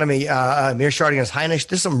thing in front of me. Meerschaert against Heinisch.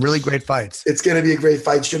 There's some really great fights. It's going to be a great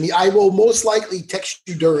fight, Jimmy. I will most likely text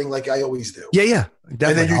you during like I always do. Yeah. Definitely.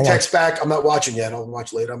 And then you text back. I'm not watching yet. I'll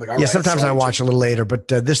watch later. I'm like, all right. Sometimes I watch a little later, but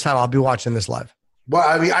this time I'll be watching this live. Well,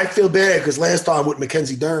 I mean, I feel bad because last time with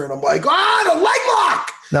Mackenzie Dern, I'm like, the leg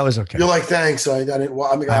lock. That was okay. You're like, thanks. I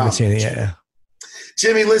haven't seen it yet. Yeah.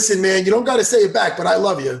 Jimmy, listen, man, you don't got to say it back, but I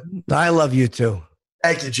love you. I love you too.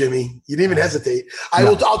 Thank you, Jimmy. You didn't even hesitate.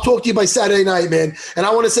 I'll talk to you by Saturday night, man. And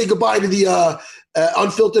I want to say goodbye to the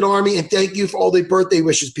Unfiltered Army and thank you for all the birthday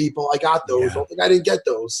wishes, people. I got those. Yeah. Don't think I didn't get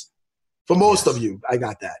those. For most of you, I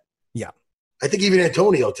got that. Yeah. I think even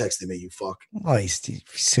Antonio texted me, you fuck. Oh, he's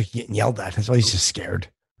getting yelled at. That's why he's just scared.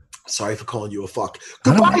 Sorry for calling you a fuck.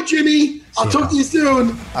 Goodbye, Jimmy. I'll talk to you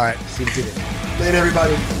soon. All right. See you later. Later,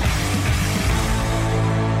 everybody.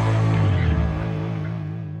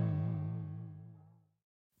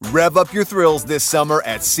 Rev up your thrills this summer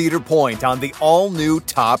at Cedar Point on the all-new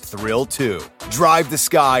Top Thrill 2. Drive the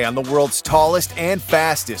sky on the world's tallest and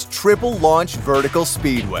fastest triple-launch vertical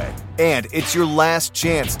speedway. And it's your last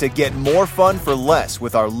chance to get more fun for less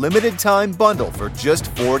with our limited-time bundle for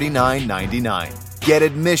just $49.99. Get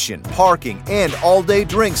admission, parking, and all-day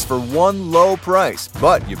drinks for one low price.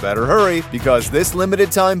 But you better hurry because this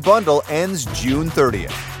limited-time bundle ends June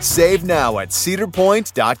 30th. Save now at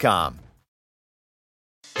cedarpoint.com.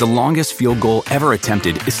 The longest field goal ever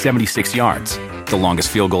attempted is 76 yards. The longest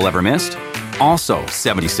field goal ever missed? Also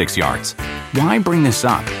 76 yards. Why bring this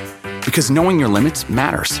up? Because knowing your limits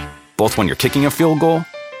matters, both when you're kicking a field goal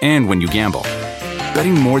and when you gamble.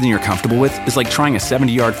 Betting more than you're comfortable with is like trying a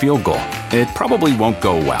 70-yard field goal. It probably won't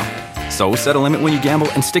go well. So set a limit when you gamble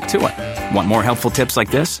and stick to it. Want more helpfull tips like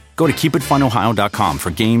this? Go to keepitfunohio.com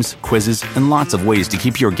for games, quizzes, and lots of ways to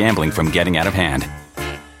keep your gambling from getting out of hand.